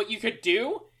 And what you could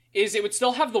do is it would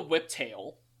still have the whip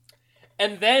tail.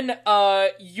 And then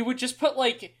you would just put,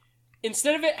 like,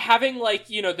 instead of it having, like,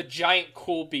 you know, the giant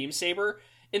cool beam saber,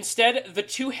 instead, the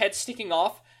 2 heads sticking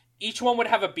off, each one would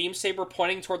have a beam saber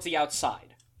pointing towards the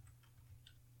outside.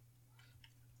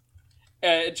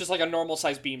 Just like a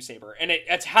normal-sized beam saber. And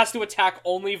it has to attack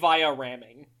only via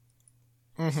ramming.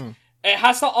 Mm-hmm. It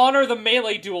has to honor the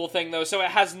melee duel thing, though, so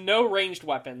it has no ranged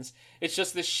weapons. It's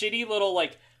just this shitty little,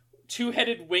 like,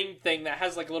 2-headed winged thing that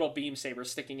has, like, little beam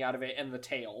sabers sticking out of it and the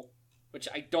tail. Which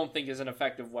I don't think is an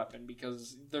effective weapon,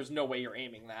 because there's no way you're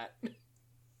aiming that.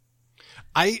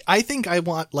 I think I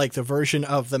want, like, the version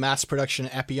of the mass production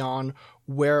Epyon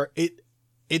where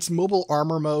its mobile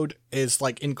armor mode is,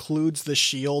 like, includes the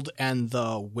shield and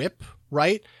the whip,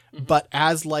 right? Mm-hmm. But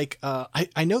as, like,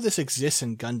 I know this exists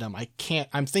in Gundam.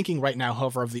 I'm thinking right now,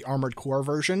 however, of the Armored Core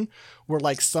version, where,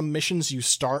 like, some missions you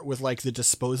start with, like, the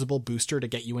disposable booster to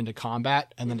get you into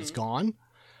combat, and then it's gone.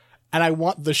 And I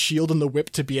want the shield and the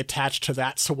whip to be attached to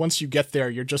that, so once you get there,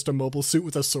 you're just a mobile suit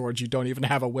with a sword. You don't even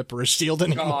have a whip or a shield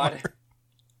anymore. God.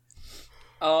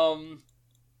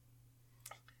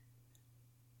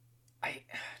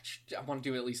 I want to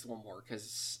do at least one more,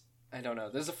 because, I don't know.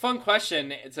 There's a fun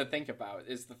question to think about,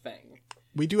 is the thing.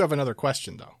 We do have another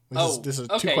question, though. This is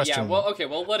a two-question. Yeah,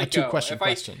 well, let it go. Two-question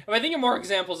question. If I think of more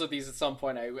examples of these at some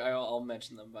point, I'll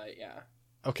mention them, but yeah.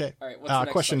 Okay. All right, what's the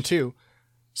next question? 2.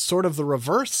 Sort of the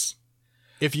reverse.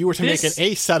 If you were to make an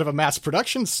ace out of a mass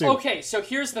production suit. Okay, so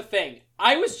here's the thing.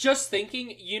 I was just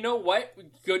thinking, you know what?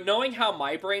 Knowing how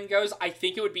my brain goes, I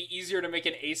think it would be easier to make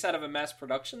an ace out of a mass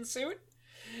production suit.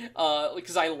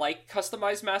 Because I like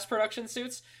customized mass production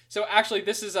suits. So actually,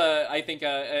 this is I think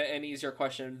an easier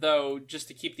question. Though, just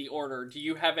to keep the order, do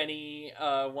you have any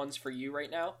ones for you right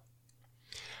now?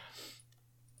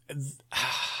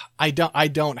 I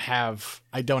don't have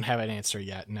an answer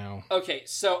yet. No. Okay,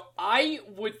 so I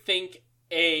would think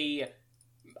an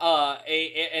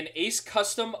ace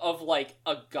custom of like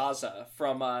a Gaza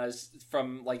from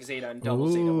like Zeta and Double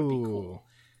Zeta would be cool.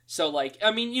 So, like,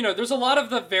 I mean, you know, there's a lot of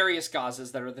the various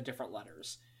Gazas that are the different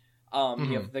letters.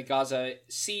 You have the Gaza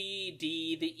C,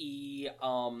 D, the E,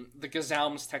 the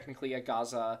Gazalm's technically a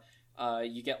Gaza.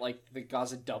 You get, like, the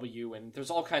Gaza W, and there's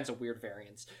all kinds of weird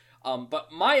variants.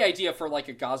 But my idea for, like,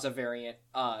 a Gaza variant,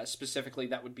 specifically,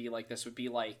 that would be like, this would be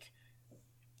like...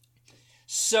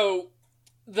 So,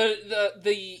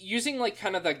 the using, like,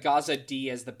 kind of the Gaza D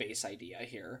as the base idea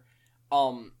here.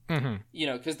 You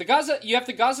know, because the Gaza, you have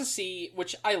the Gaza C,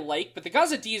 which I like, but the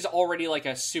Gaza D is already like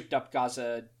a souped up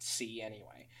Gaza C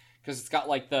anyway, because it's got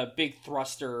like the big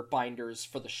thruster binders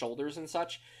for the shoulders and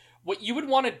such. What you would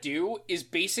want to do is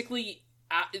basically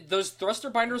those thruster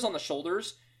binders on the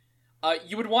shoulders.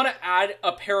 You would want to add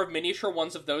a pair of miniature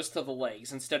ones of those to the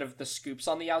legs instead of the scoops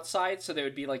on the outside, so they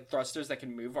would be like thrusters that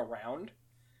can move around.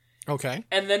 Okay.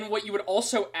 And then what you would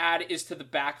also add is to the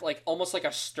back, like almost like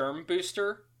a Sturm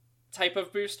booster type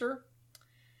of booster.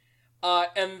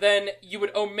 And then you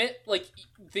would omit like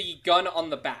the gun on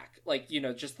the back, like, you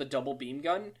know, just the double beam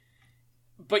gun.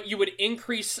 But you would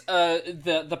increase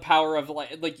the power of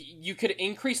like you could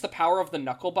increase the power of the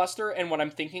knuckle buster, and what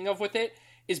I'm thinking of with it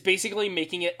is basically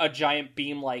making it a giant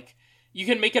beam. Like, you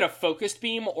can make it a focused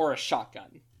beam or a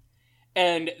shotgun.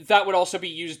 And that would also be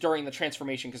used during the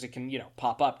transformation, because it can, you know,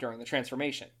 pop up during the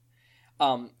transformation.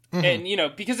 And, you know,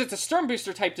 because it's a Sturm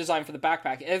booster type design for the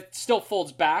backpack, it still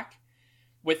folds back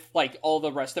with, like, all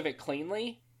the rest of it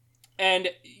cleanly. And,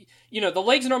 you know, the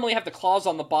legs normally have the claws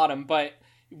on the bottom, but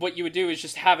what you would do is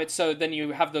just have it so then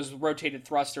you have those rotated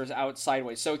thrusters out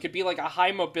sideways. So it could be like a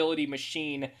high mobility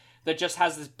machine that just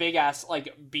has this big ass,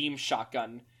 like, beam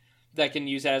shotgun that can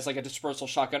use it as, like, a dispersal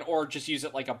shotgun, or just use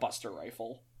it like a buster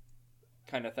rifle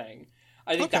kind of thing.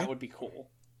 I think that would be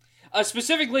cool.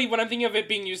 Specifically, when I'm thinking of it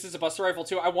being used as a buster rifle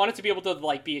too, I want it to be able to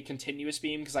like be a continuous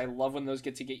beam, because I love when those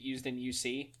get used in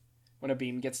UC, when a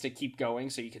beam gets to keep going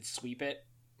so you could sweep it.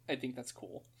 I think that's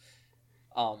cool.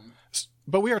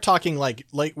 But we are talking like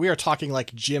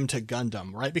Jim to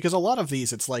Gundam, right? Because a lot of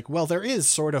these, it's like, well, there is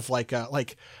sort of like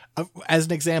as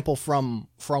an example from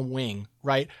Wing,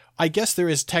 right? I guess there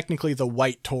is technically the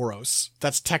White Tauros.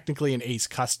 That's technically an Ace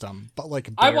custom, but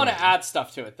like barely. I want to add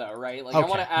stuff to it though, right? Like, okay, I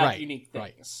want to add unique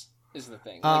things. Is the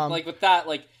thing. Like with that,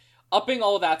 like upping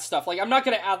all of that stuff. Like, I'm not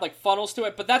going to add like funnels to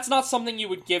it, but that's not something you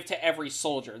would give to every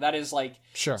soldier. That is like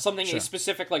something a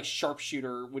specific like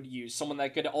sharpshooter would use. Someone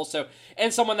that could also,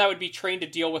 and someone that would be trained to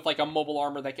deal with like a mobile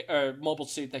armor mobile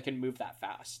suit that can move that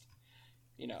fast.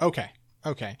 You know.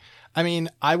 Okay. I mean,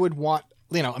 I would want,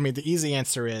 you know, I mean, the easy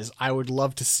answer is I would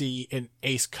love to see an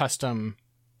Ace custom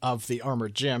of the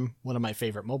Armored Jim, one of my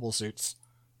favorite mobile suits.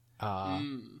 How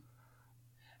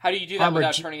do you do that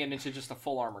without turning it into just a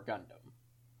full armor Gundam?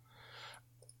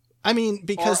 I mean,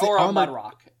 because or a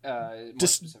Mudrock, more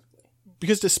specifically.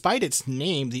 Because despite its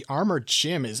name, the Armored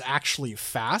Jim is actually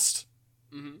fast.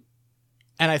 Mm-hmm.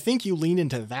 And I think you lean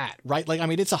into that, right? Like, I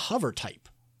mean, it's a hover type.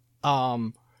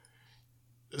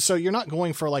 So you're not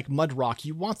going for like Mudrock.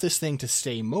 You want this thing to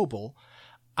stay mobile.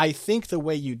 I think the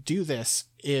way you do this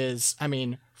is, I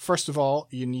mean, first of all,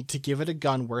 you need to give it a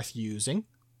gun worth using.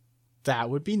 That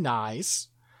would be nice.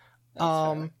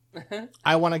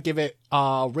 I want to give it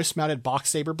wrist-mounted box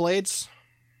saber blades.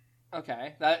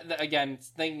 Okay, that again,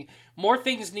 more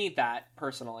things need that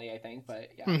personally, I think,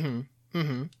 but yeah.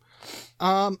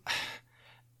 And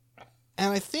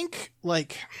I think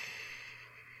like,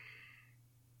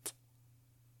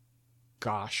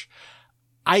 gosh,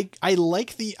 I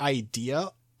like the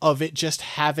idea of it just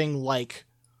having like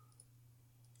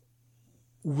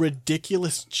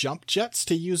ridiculous jump jets,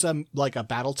 to use a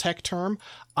BattleTech term.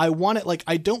 I want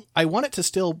it to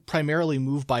still primarily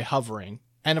move by hovering.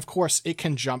 And of course it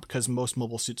can jump because most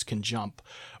mobile suits can jump,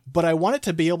 but I want it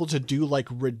to be able to do like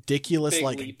ridiculous big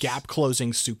like leaps. Gap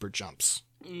closing super jumps.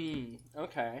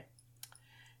 Okay.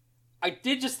 I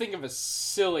did just think of a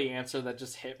silly answer that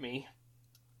just hit me.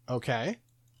 Okay.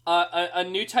 A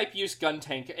new type use gun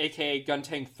tank, aka Gun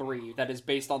Tank 3, that is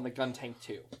based on the Gun Tank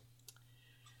 2.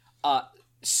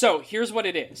 So here's what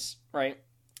it is, right?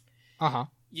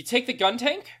 You take the Gun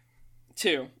Tank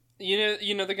 2.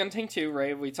 You know the Gun Tank 2,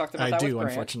 right? We talked about that with Grant.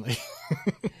 Unfortunately.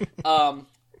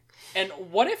 And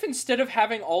what if instead of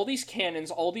having all these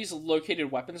cannons, all these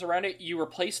located weapons around it, you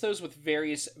replace those with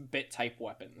various bit type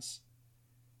weapons?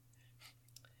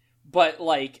 But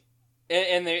like,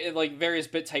 and they like various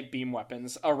bit type beam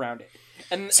weapons around it.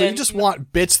 And so you just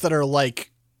want bits that are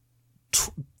like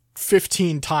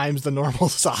 15 times the normal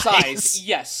size.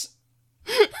 Yes.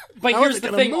 But here's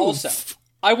the thing also.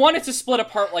 I want it to split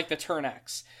apart like the Turn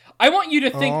X. I want you to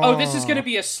think, this is going to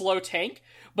be a slow tank,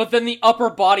 but then the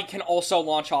upper body can also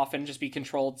launch off and just be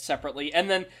controlled separately. And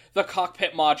then the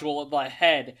cockpit module, the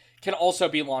head, can also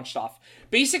be launched off.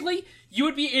 Basically, you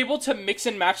would be able to mix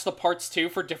and match the parts too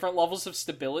for different levels of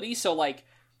stability. So like,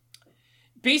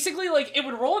 basically like it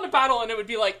would roll into battle and it would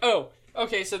be like, oh,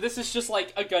 okay, so this is just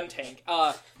like a gun tank.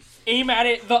 aim at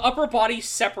it, the upper body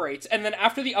separates, and then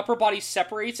after the upper body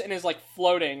separates and is, like,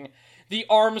 floating, the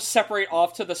arms separate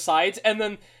off to the sides, and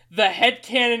then the head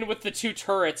cannon with the two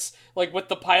turrets, like, with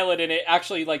the pilot in it,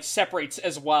 actually, like, separates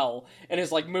as well, and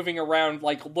is, like, moving around,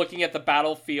 like, looking at the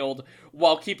battlefield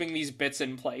while keeping these bits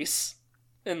in place,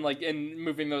 and, like, and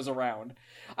moving those around.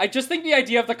 I just think the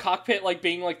idea of the cockpit, like,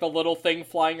 being, like, the little thing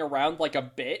flying around like a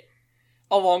bit,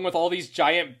 along with all these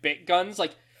giant bit guns,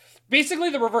 like, basically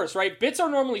the reverse, right? Bits are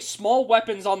normally small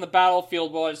weapons on the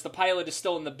battlefield, whereas the pilot is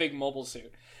still in the big mobile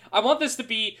suit. I want this to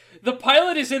be, the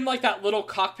pilot is in, like, that little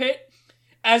cockpit,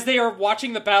 as they are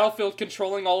watching the battlefield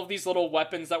controlling all of these little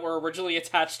weapons that were originally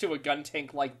attached to a gun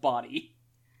tank-like body.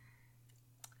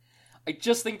 I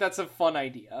just think that's a fun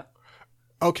idea.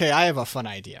 Okay, I have a fun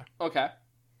idea. Okay.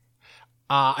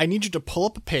 I need you to pull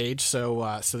up a page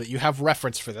so that you have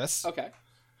reference for this. Okay.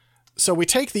 So we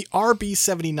take the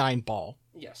RB-79 ball.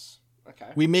 Yes. Okay.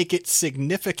 We make it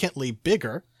significantly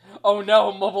bigger. Oh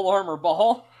no, mobile armor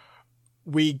ball.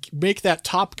 We make that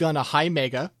top gun a high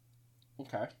mega.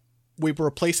 Okay. We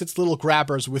replace its little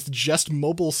grabbers with just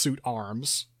mobile suit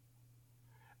arms.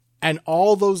 And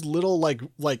all those little like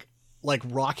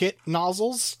rocket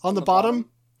nozzles on the bottom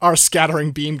are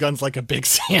scattering beam guns like a Big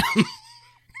Sam.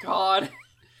 God.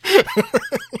 It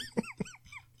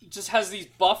just has these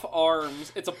buff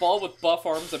arms. It's a ball with buff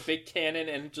arms, a big cannon,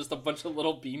 and just a bunch of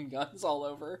little beam guns all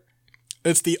over.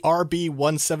 It's the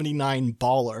RB-179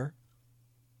 baller.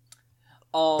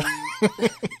 I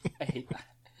hate that.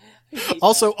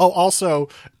 Also,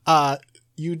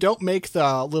 you don't make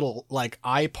the little, like,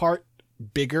 eye part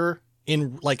bigger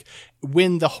in, like,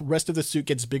 when the rest of the suit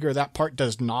gets bigger, that part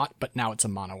does not, but now it's a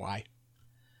mono eye.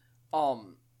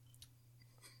 I'm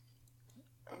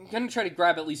gonna try to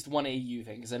grab at least one AU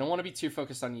thing, because I don't want to be too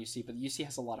focused on UC, but the UC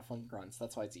has a lot of fun grunts.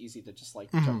 That's why it's easy to just,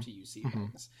 like, jump to UC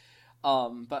things.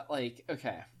 But, like,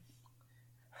 okay.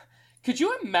 Could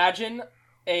you imagine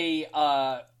like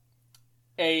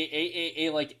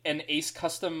an Ace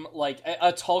Custom, like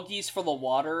a Tall Geese for the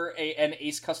water, an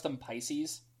Ace Custom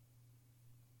Pisces?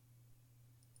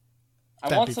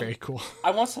 That'd be very cool. I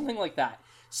want something like that.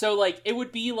 So, like, it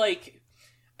would be like,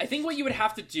 I think what you would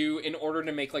have to do in order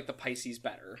to make, like, the Pisces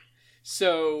better.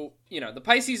 So, you know, the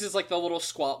Pisces is, like, the little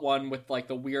squat one with, like,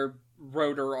 the weird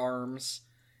rotor arms.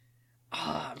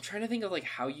 I'm trying to think of, like,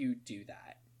 how you do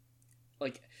that.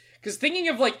 Like, because thinking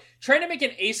of, like, trying to make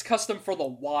an Ace Custom for the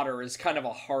water is kind of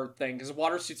a hard thing, because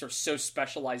water suits are so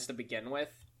specialized to begin with.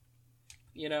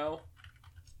 You know?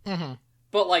 Mm-hmm.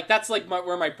 But, like, that's, like,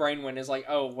 where my brain went, is, like,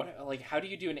 oh, what, like, how do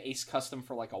you do an Ace Custom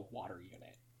for, like, a water unit?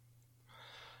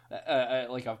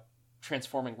 Like a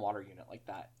transforming water unit like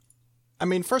that. I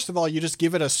mean, first of all, you just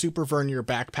give it a super vernier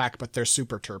backpack, but they're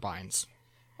super turbines.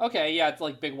 Okay, yeah, it's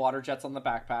like big water jets on the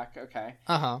backpack. Okay.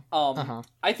 Uh-huh.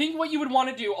 I think what you would want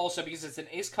to do also, because it's an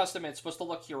Ace Custom and it's supposed to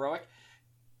look heroic,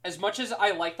 as much as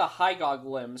I like the high gog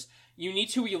limbs, you need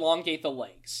to elongate the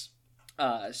legs,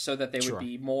 so that they would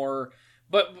be more.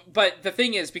 But the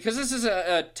thing is, because this is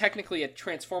technically a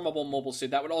transformable mobile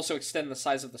suit, that would also extend the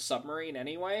size of the submarine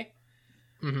anyway.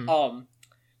 Mm-hmm.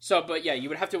 But yeah, you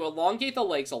would have to elongate the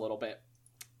legs a little bit.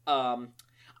 I'm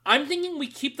thinking we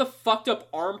keep the fucked up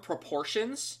arm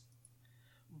proportions,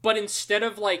 but instead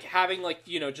of, like, having, like,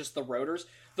 you know, just the rotors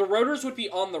would be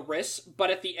on the wrists,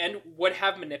 but at the end would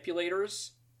have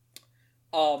manipulators.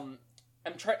 And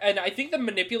I think the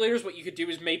manipulators, what you could do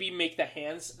is maybe make the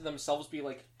hands themselves be,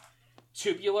 like,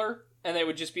 tubular, and they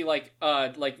would just be, like,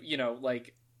 you know,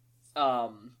 like,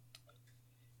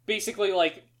 basically,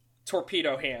 like,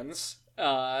 torpedo hands.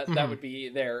 That would be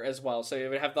there as well. So it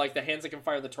would have, like, the hands that can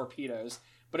fire the torpedoes,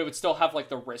 but it would still have, like,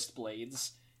 the wrist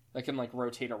blades that can, like,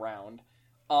 rotate around.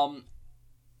 And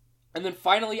then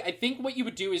finally, I think what you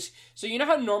would do is, so you know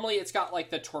how normally it's got, like,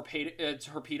 the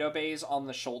torpedo bays on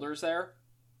the shoulders there?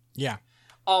 Yeah.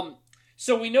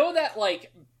 So we know that,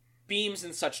 like, beams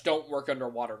and such don't work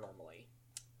underwater normally.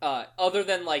 Other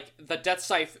than, like, the Death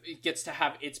Scythe gets to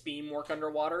have its beam work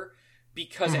underwater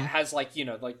because it has, like, you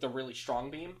know, like, the really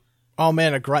strong beam. Oh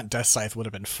man, a Grunt Death Scythe would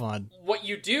have been fun. What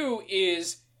you do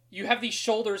is you have these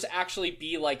shoulders actually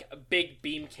be, like, big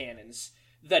beam cannons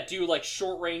that do, like,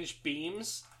 short-range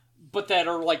beams, but that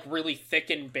are, like, really thick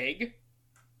and big.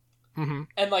 Mm-hmm.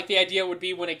 And, like, the idea would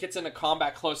be when it gets into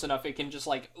combat close enough, it can just,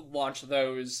 like, launch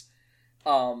those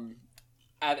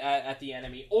at the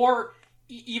enemy. Or,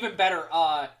 even better,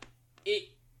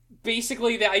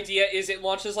 basically the idea is it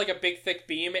launches, like, a big thick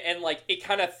beam, and, like, it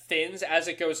kind of thins as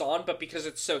it goes on, but because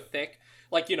it's so thick,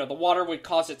 like, you know, the water would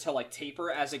cause it to, like, taper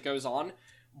as it goes on,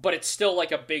 but it's still,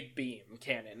 like, a big beam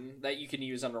cannon that you can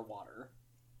use underwater.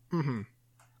 Mm-hmm.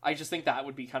 I just think that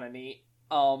would be kind of neat.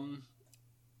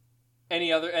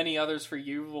 Any others for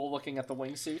you while looking at the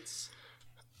wingsuits?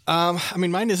 I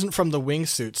mean, mine isn't from the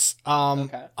wingsuits.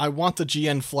 Okay. I want the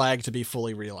GN flag to be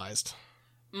fully realized.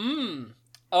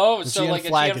 Oh, The so GN like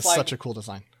flag a GN is flag such a cool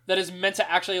design. that is meant to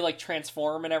actually like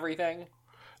transform and everything.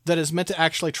 That is meant to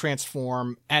actually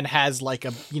transform and has like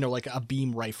a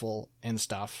beam rifle and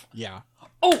stuff. Yeah.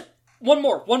 Oh, one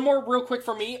more real quick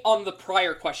for me on the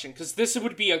prior question, because this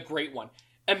would be a great one.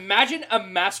 Imagine a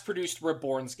mass-produced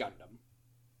Reborn's Gundam.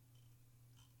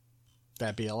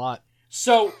 That'd be a lot.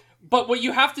 So, but what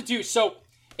you have to do, so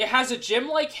it has a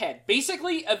gym-like head.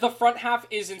 Basically, the front half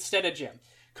is instead a gym.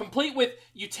 Complete with,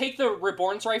 you take the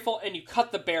Reborn's rifle and you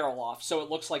cut the barrel off so it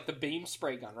looks like the beam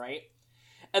spray gun, right?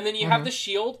 And then you have the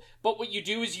shield, but what you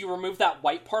do is you remove that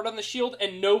white part on the shield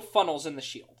and no funnels in the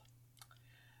shield.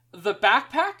 The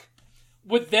backpack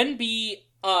would then be,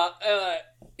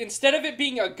 instead of it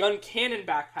being a gun cannon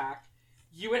backpack,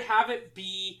 you would have it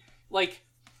be like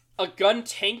a gun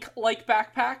tank-like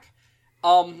backpack.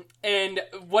 And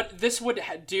what this would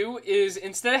do is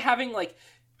instead of having like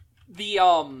the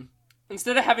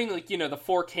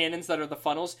four cannons that are the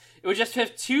funnels, it would just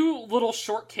have two little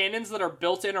short cannons that are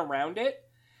built in around it.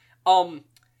 But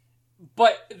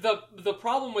the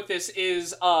problem with this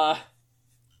is,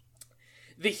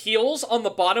 the heels on the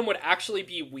bottom would actually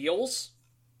be wheels.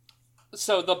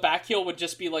 So the back heel would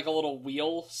just be like a little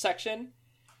wheel section.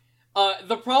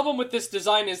 The problem with this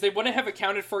design is they wouldn't have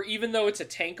accounted for, even though it's a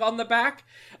tank on the back,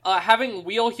 having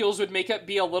wheel heels would make it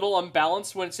be a little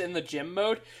unbalanced when it's in the gym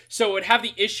mode. So it would have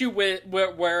the issue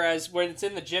whereas when it's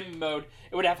in the gym mode,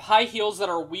 it would have high heels that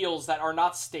are wheels that are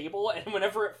not stable, and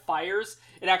whenever it fires,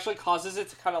 it actually causes it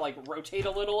to kind of like rotate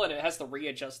a little, and it has to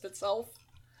readjust itself.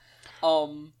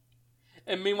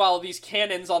 And meanwhile, these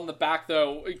cannons on the back,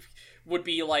 though, would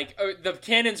be like, the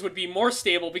cannons would be more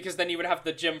stable because then you would have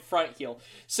the gym front heel.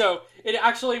 So it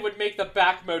actually would make the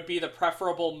back mode be the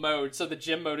preferable mode, so the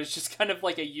gym mode is just kind of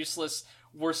like a useless,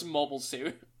 worse mobile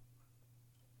suit.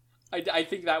 I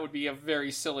think that would be a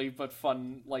very silly but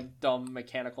fun, like, dumb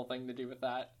mechanical thing to do with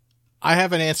that. I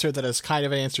have an answer that is kind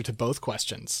of an answer to both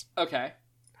questions. Okay.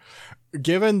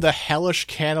 Given the hellish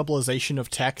cannibalization of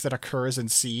tech that occurs in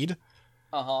Seed,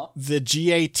 the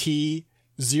GAT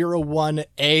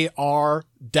 01AR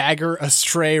Dagger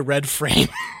Astray Red Frame.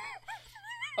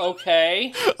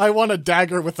 Okay. I want a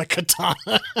dagger with a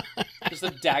katana. Just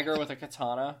a dagger with a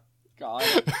katana. God.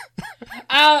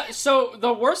 So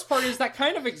the worst part is that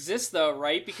kind of exists, though,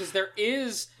 right? Because there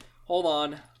is... Hold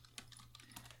on.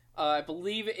 I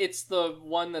believe it's the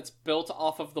one that's built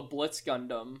off of the Blitz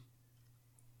Gundam.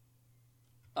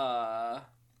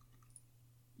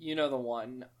 You know the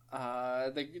one.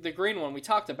 The green one. We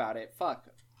talked about it. Fuck.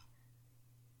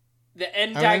 The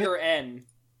N Dagger N.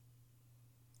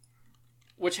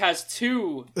 Which has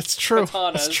two It's true.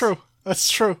 katanas. That's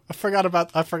true. I forgot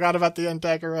about the N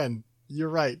Dagger N. You're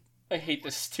right. I hate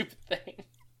this stupid thing.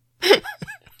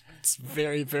 It's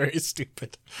very, very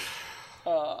stupid.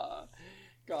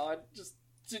 God,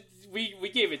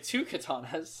 we gave it two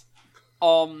katanas.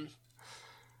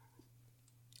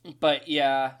 But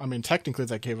yeah. I mean, technically,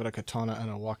 that gave it a katana and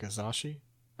a wakizashi.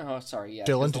 Oh, sorry. Yeah.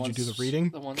 Dylan, did you do the reading?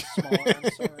 The one's smaller.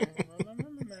 I'm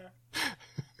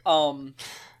sorry.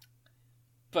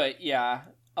 But yeah.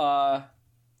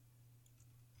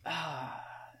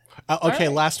 Okay,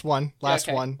 right. last one. Yeah,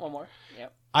 okay. One. One more.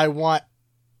 Yep. I want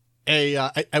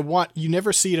I want, you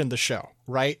never see it in the show,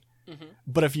 right? Mm-hmm.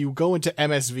 But if you go into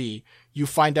MSV, you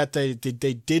find out they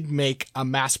did make a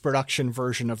mass production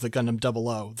version of the Gundam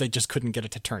 00. They just couldn't get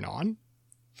it to turn on.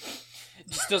 It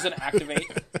just doesn't activate.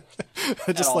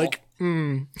 Just like,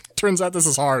 turns out this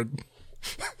is hard.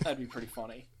 That'd be pretty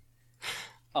funny.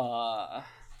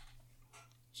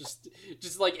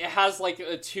 Just like, it has like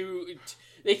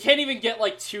they can't even get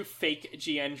like two fake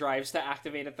GN drives to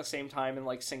activate at the same time and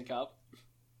like sync up.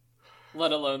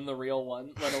 Let alone real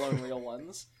ones.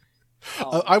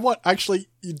 I want, actually,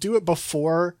 you do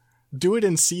it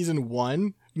in season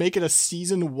 1, make it a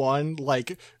season 1,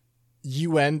 like,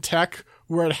 UN tech,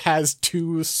 where it has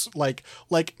two, like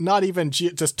not even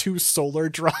just two solar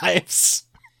drives.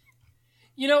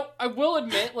 You know, I will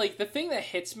admit, like, the thing that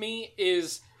hits me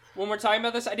is, when we're talking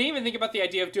about this, I didn't even think about the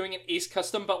idea of doing an Ace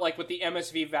Custom, but, like, with the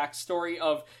MSV VAX story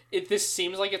of, this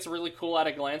seems like it's really cool at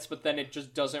a glance, but then it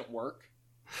just doesn't work.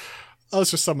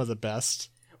 Those are some of the best.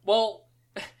 Well,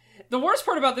 the worst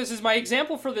part about this is my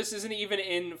example for this isn't even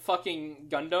in fucking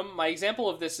Gundam. My example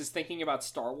of this is thinking about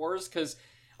Star Wars, because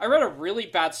I read a really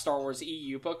bad Star Wars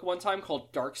EU book one time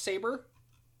called Darksaber.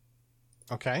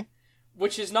 Okay.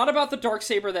 Which is not about the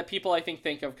Darksaber that people, I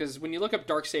think of, because when you look up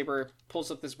Darksaber, it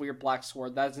pulls up this weird black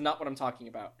sword. That is not what I'm talking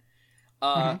about.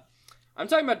 I'm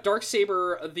talking about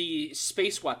Darksaber, the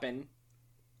space weapon.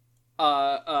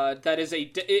 That is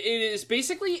it is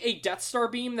basically a Death Star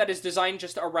beam that is designed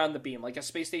just around the beam, like a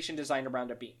space station designed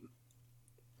around a beam.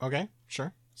 Okay,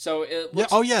 sure. So it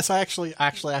looks... Yeah. Oh, yes. I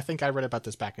think I read about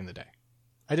this back in the day.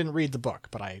 I didn't read the book,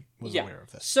 but I was aware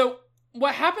of this. So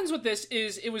what happens with this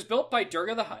is it was built by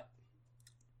Durga the Hutt.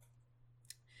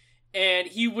 And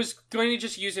he was going to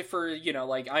just use it for,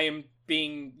 like, I'm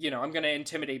going to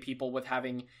intimidate people with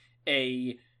having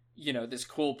a, this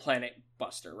cool planet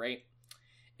buster, right?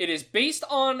 It is based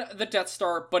on the Death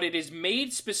Star, but it is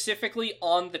made specifically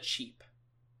on the cheap.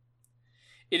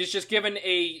 It is just given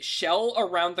a shell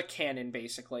around the cannon,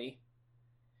 basically.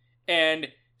 And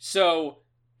so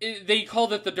they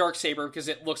called it the Darksaber because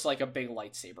it looks like a big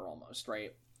lightsaber almost,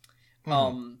 right?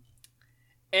 Mm-hmm.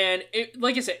 And it,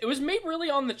 like I said, it was made really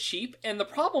on the cheap, and the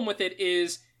problem with it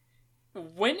is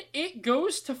when it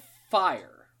goes to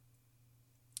fire,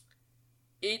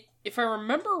 if I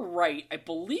remember right, I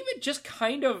believe it just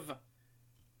kind of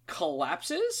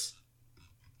collapses.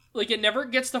 Like, it never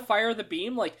gets to fire the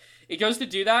beam. Like, it goes to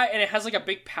do that, and it has, like, a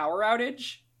big power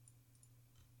outage.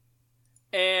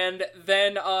 And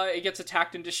then it gets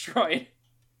attacked and destroyed.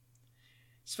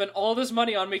 Spent all this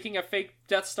money on making a fake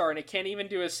Death Star, and it can't even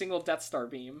do a single Death Star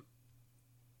beam.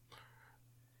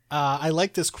 I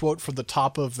like this quote from the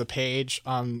top of the page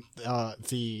on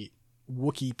the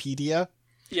Wikipedia.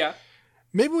 Yeah.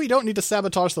 Maybe we don't need to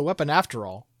sabotage the weapon after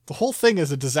all. The whole thing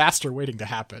is a disaster waiting to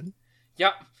happen.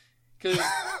 Yep. Because,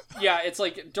 yeah, it's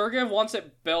like, Durga wants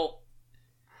it built.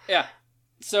 Yeah.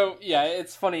 So, yeah,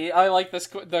 it's funny. I like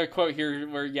the quote here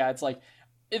where, yeah, it's like,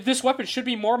 this weapon should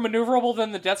be more maneuverable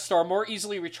than the Death Star, more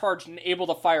easily recharged, and able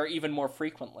to fire even more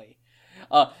frequently.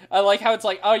 I like how it's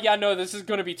like, oh yeah, no, this is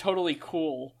going to be totally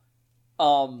cool.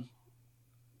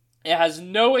 It has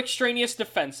no extraneous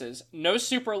defenses, no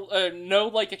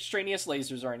extraneous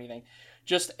lasers or anything.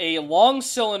 Just a long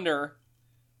cylinder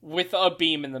with a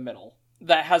beam in the middle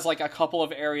that has like a couple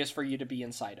of areas for you to be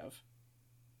inside of.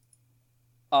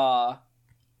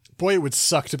 Boy, it would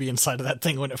suck to be inside of that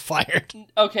thing when it fired.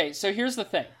 Okay, so here's the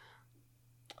thing.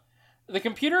 The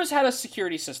computers had a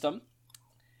security system.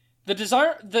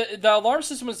 The alarm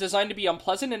system was designed to be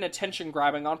unpleasant and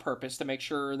attention-grabbing on purpose to make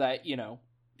sure that,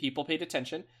 people paid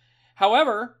attention.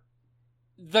 However,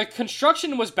 the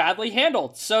construction was badly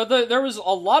handled, so there was a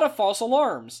lot of false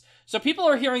alarms. So people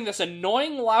are hearing this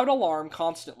annoying loud alarm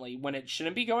constantly when it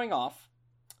shouldn't be going off.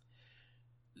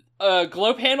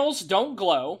 Glow panels don't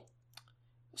glow.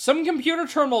 Some computer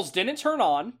terminals didn't turn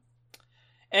on.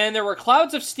 And there were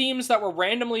clouds of steams that were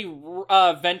randomly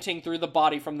venting through the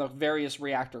body from the various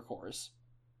reactor cores.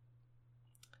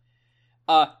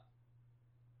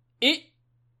 It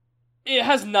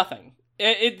has nothing.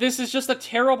 This is just a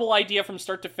terrible idea from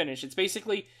start to finish. It's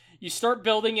basically, you start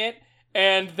building it,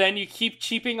 and then you keep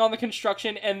cheaping on the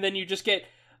construction, and then you just get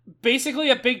basically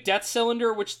a big death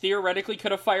cylinder, which theoretically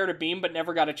could have fired a beam, but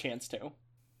never got a chance to.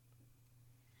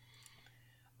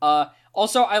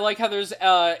 Also, I like how there's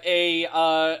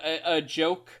a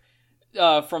joke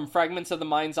from Fragments of the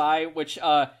Mind's Eye, which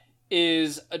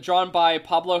is drawn by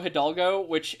Pablo Hidalgo,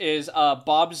 which is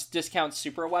Bob's Discount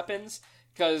Super Weapons,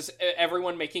 because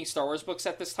everyone making Star Wars books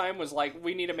at this time was like,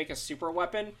 we need to make a super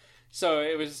weapon. So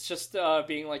it was just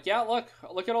being like, yeah,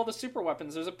 look at all the super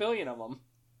weapons. There's 1 billion of them.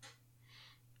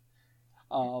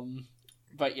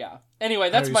 But yeah. Anyway,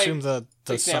 that's my assume the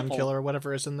example. Sun Killer or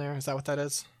whatever is in there. Is that what that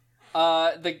is?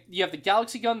 You have the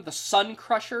Galaxy Gun, the Sun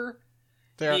Crusher.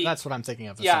 That's what I'm thinking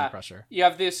of, the Sun Crusher. You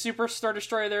have the Super Star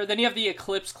Destroyer there. Then you have the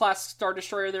Eclipse class Star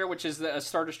Destroyer there, which is a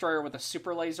Star Destroyer with a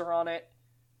super laser on it.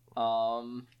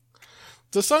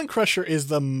 The Sun Crusher is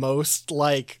the most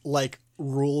like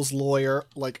rules lawyer,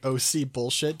 like OC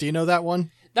bullshit. Do you know that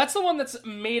one? That's the one that's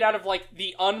made out of like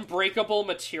the unbreakable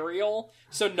material,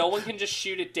 so no one can just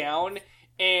shoot it down.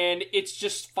 And it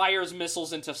just fires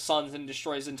missiles into suns and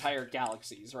destroys entire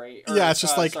galaxies, right? Yeah, it's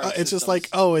just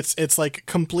it's like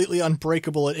completely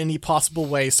unbreakable in any possible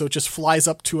way. So it just flies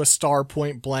up to a star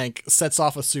point blank, sets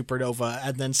off a supernova,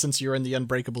 and then since you're in the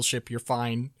unbreakable ship, you're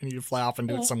fine, and you fly off and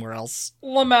do it somewhere else.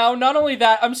 Lamau, not only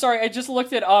that, I'm sorry, I just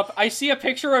looked it up. I see a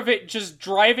picture of it just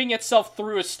driving itself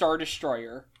through a Star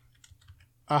Destroyer.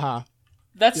 Uh-huh.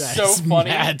 That's so funny.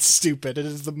 Mad stupid. It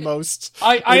is the most.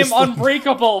 I am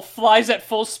unbreakable. Flies at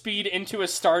full speed into a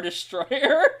Star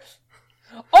Destroyer.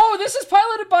 Oh, this is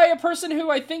piloted by a person who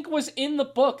I think was in the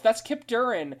book. That's Kip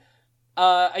Duran.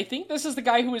 I think this is the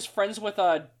guy who was friends with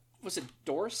was it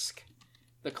Dorsk,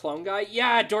 the clone guy?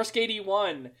 Yeah, Dorsk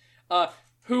 81.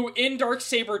 Who in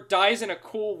Darksaber dies in a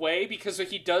cool way because what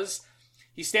he does,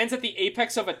 he stands at the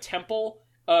apex of a temple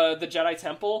the Jedi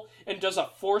Temple and does a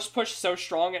force push so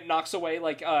strong it knocks away,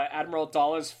 like, Admiral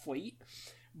Dalla's fleet.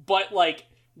 But, like,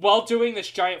 while doing this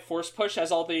giant force push,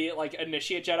 as all the, like,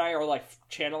 Initiate Jedi are, like,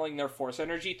 channeling their force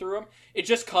energy through him, it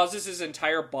just causes his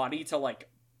entire body to, like,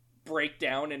 break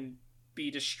down and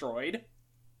be destroyed.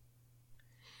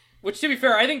 Which, to be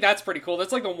fair, I think that's pretty cool.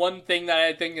 That's, like, the one thing that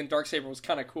I think in Darksaber was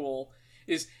kind of cool,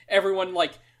 is everyone,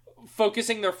 like,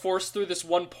 focusing their force through this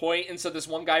one point, and so this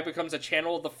one guy becomes a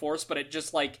channel of the force, but it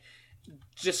just, like,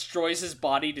 destroys his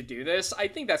body to do this. I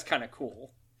think that's kind of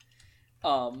cool.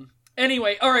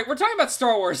 Anyway, alright, we're talking about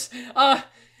Star Wars.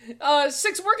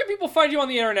 Six, where can people find you on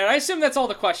the internet? I assume that's all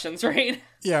the questions, right?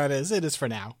 Yeah, it is. It is for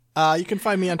now. You can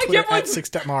find me on Twitter at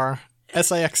Sixdetmar,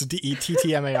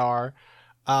 SIXDETTMAR.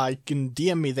 You can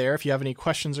DM me there if you have any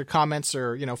questions or comments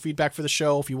or, you know, feedback for the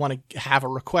show, if you want to have a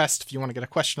request, if you want to get a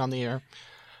question on the air.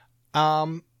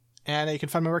 And you can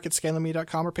find my work at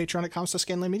ScanlandMedia.com or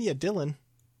Patreon.com/ScanlandMedia. Dylan,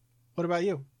 what about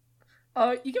you?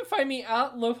 You can find me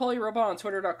at LowPolyRobot on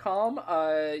Twitter.com,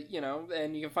 you know,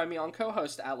 and you can find me on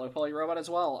co-host at LowPolyRobot as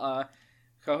well.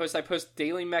 Co-host, I post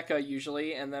daily mecha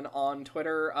usually, and then on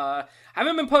Twitter, I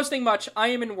haven't been posting much. I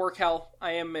am in work hell.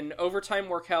 I am in overtime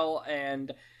work hell,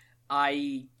 and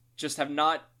I just have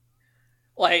not,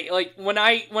 like when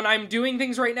I'm doing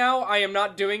things right now, I am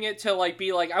not doing it to, like,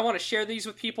 be like, I want to share these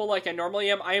with people like I normally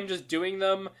am. I am just doing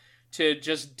them to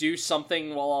just do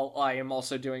something while I am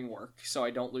also doing work, so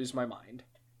I don't lose my mind.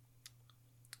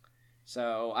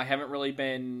 So I haven't really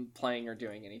been playing or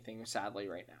doing anything, sadly,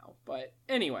 right now. But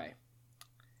anyway.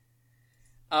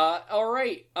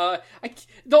 Alright. The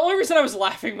only reason I was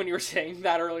laughing when you were saying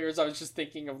that earlier is I was just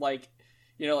thinking of, like,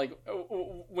 you know, like,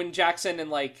 when Jackson and,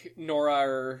 like,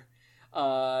 Nora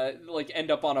are, like, end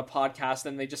up on a podcast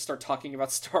and they just start talking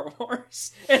about Star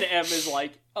Wars. And M is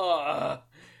like,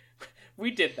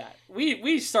 we did that.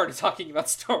 We started talking about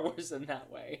Star Wars in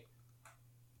that way.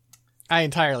 I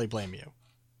entirely blame you.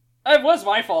 It was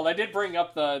my fault. I did bring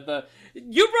up the...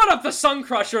 You brought up the Sun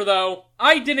Crusher, though.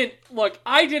 I didn't know...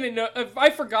 I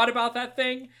forgot about that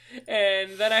thing,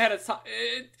 and then I had a...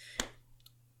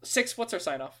 Six, what's our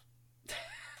sign-off?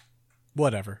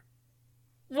 Whatever.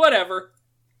 Oh,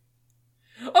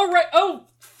 right. Oh,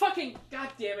 fucking... God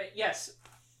damn it. Yes.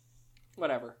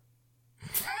 Whatever.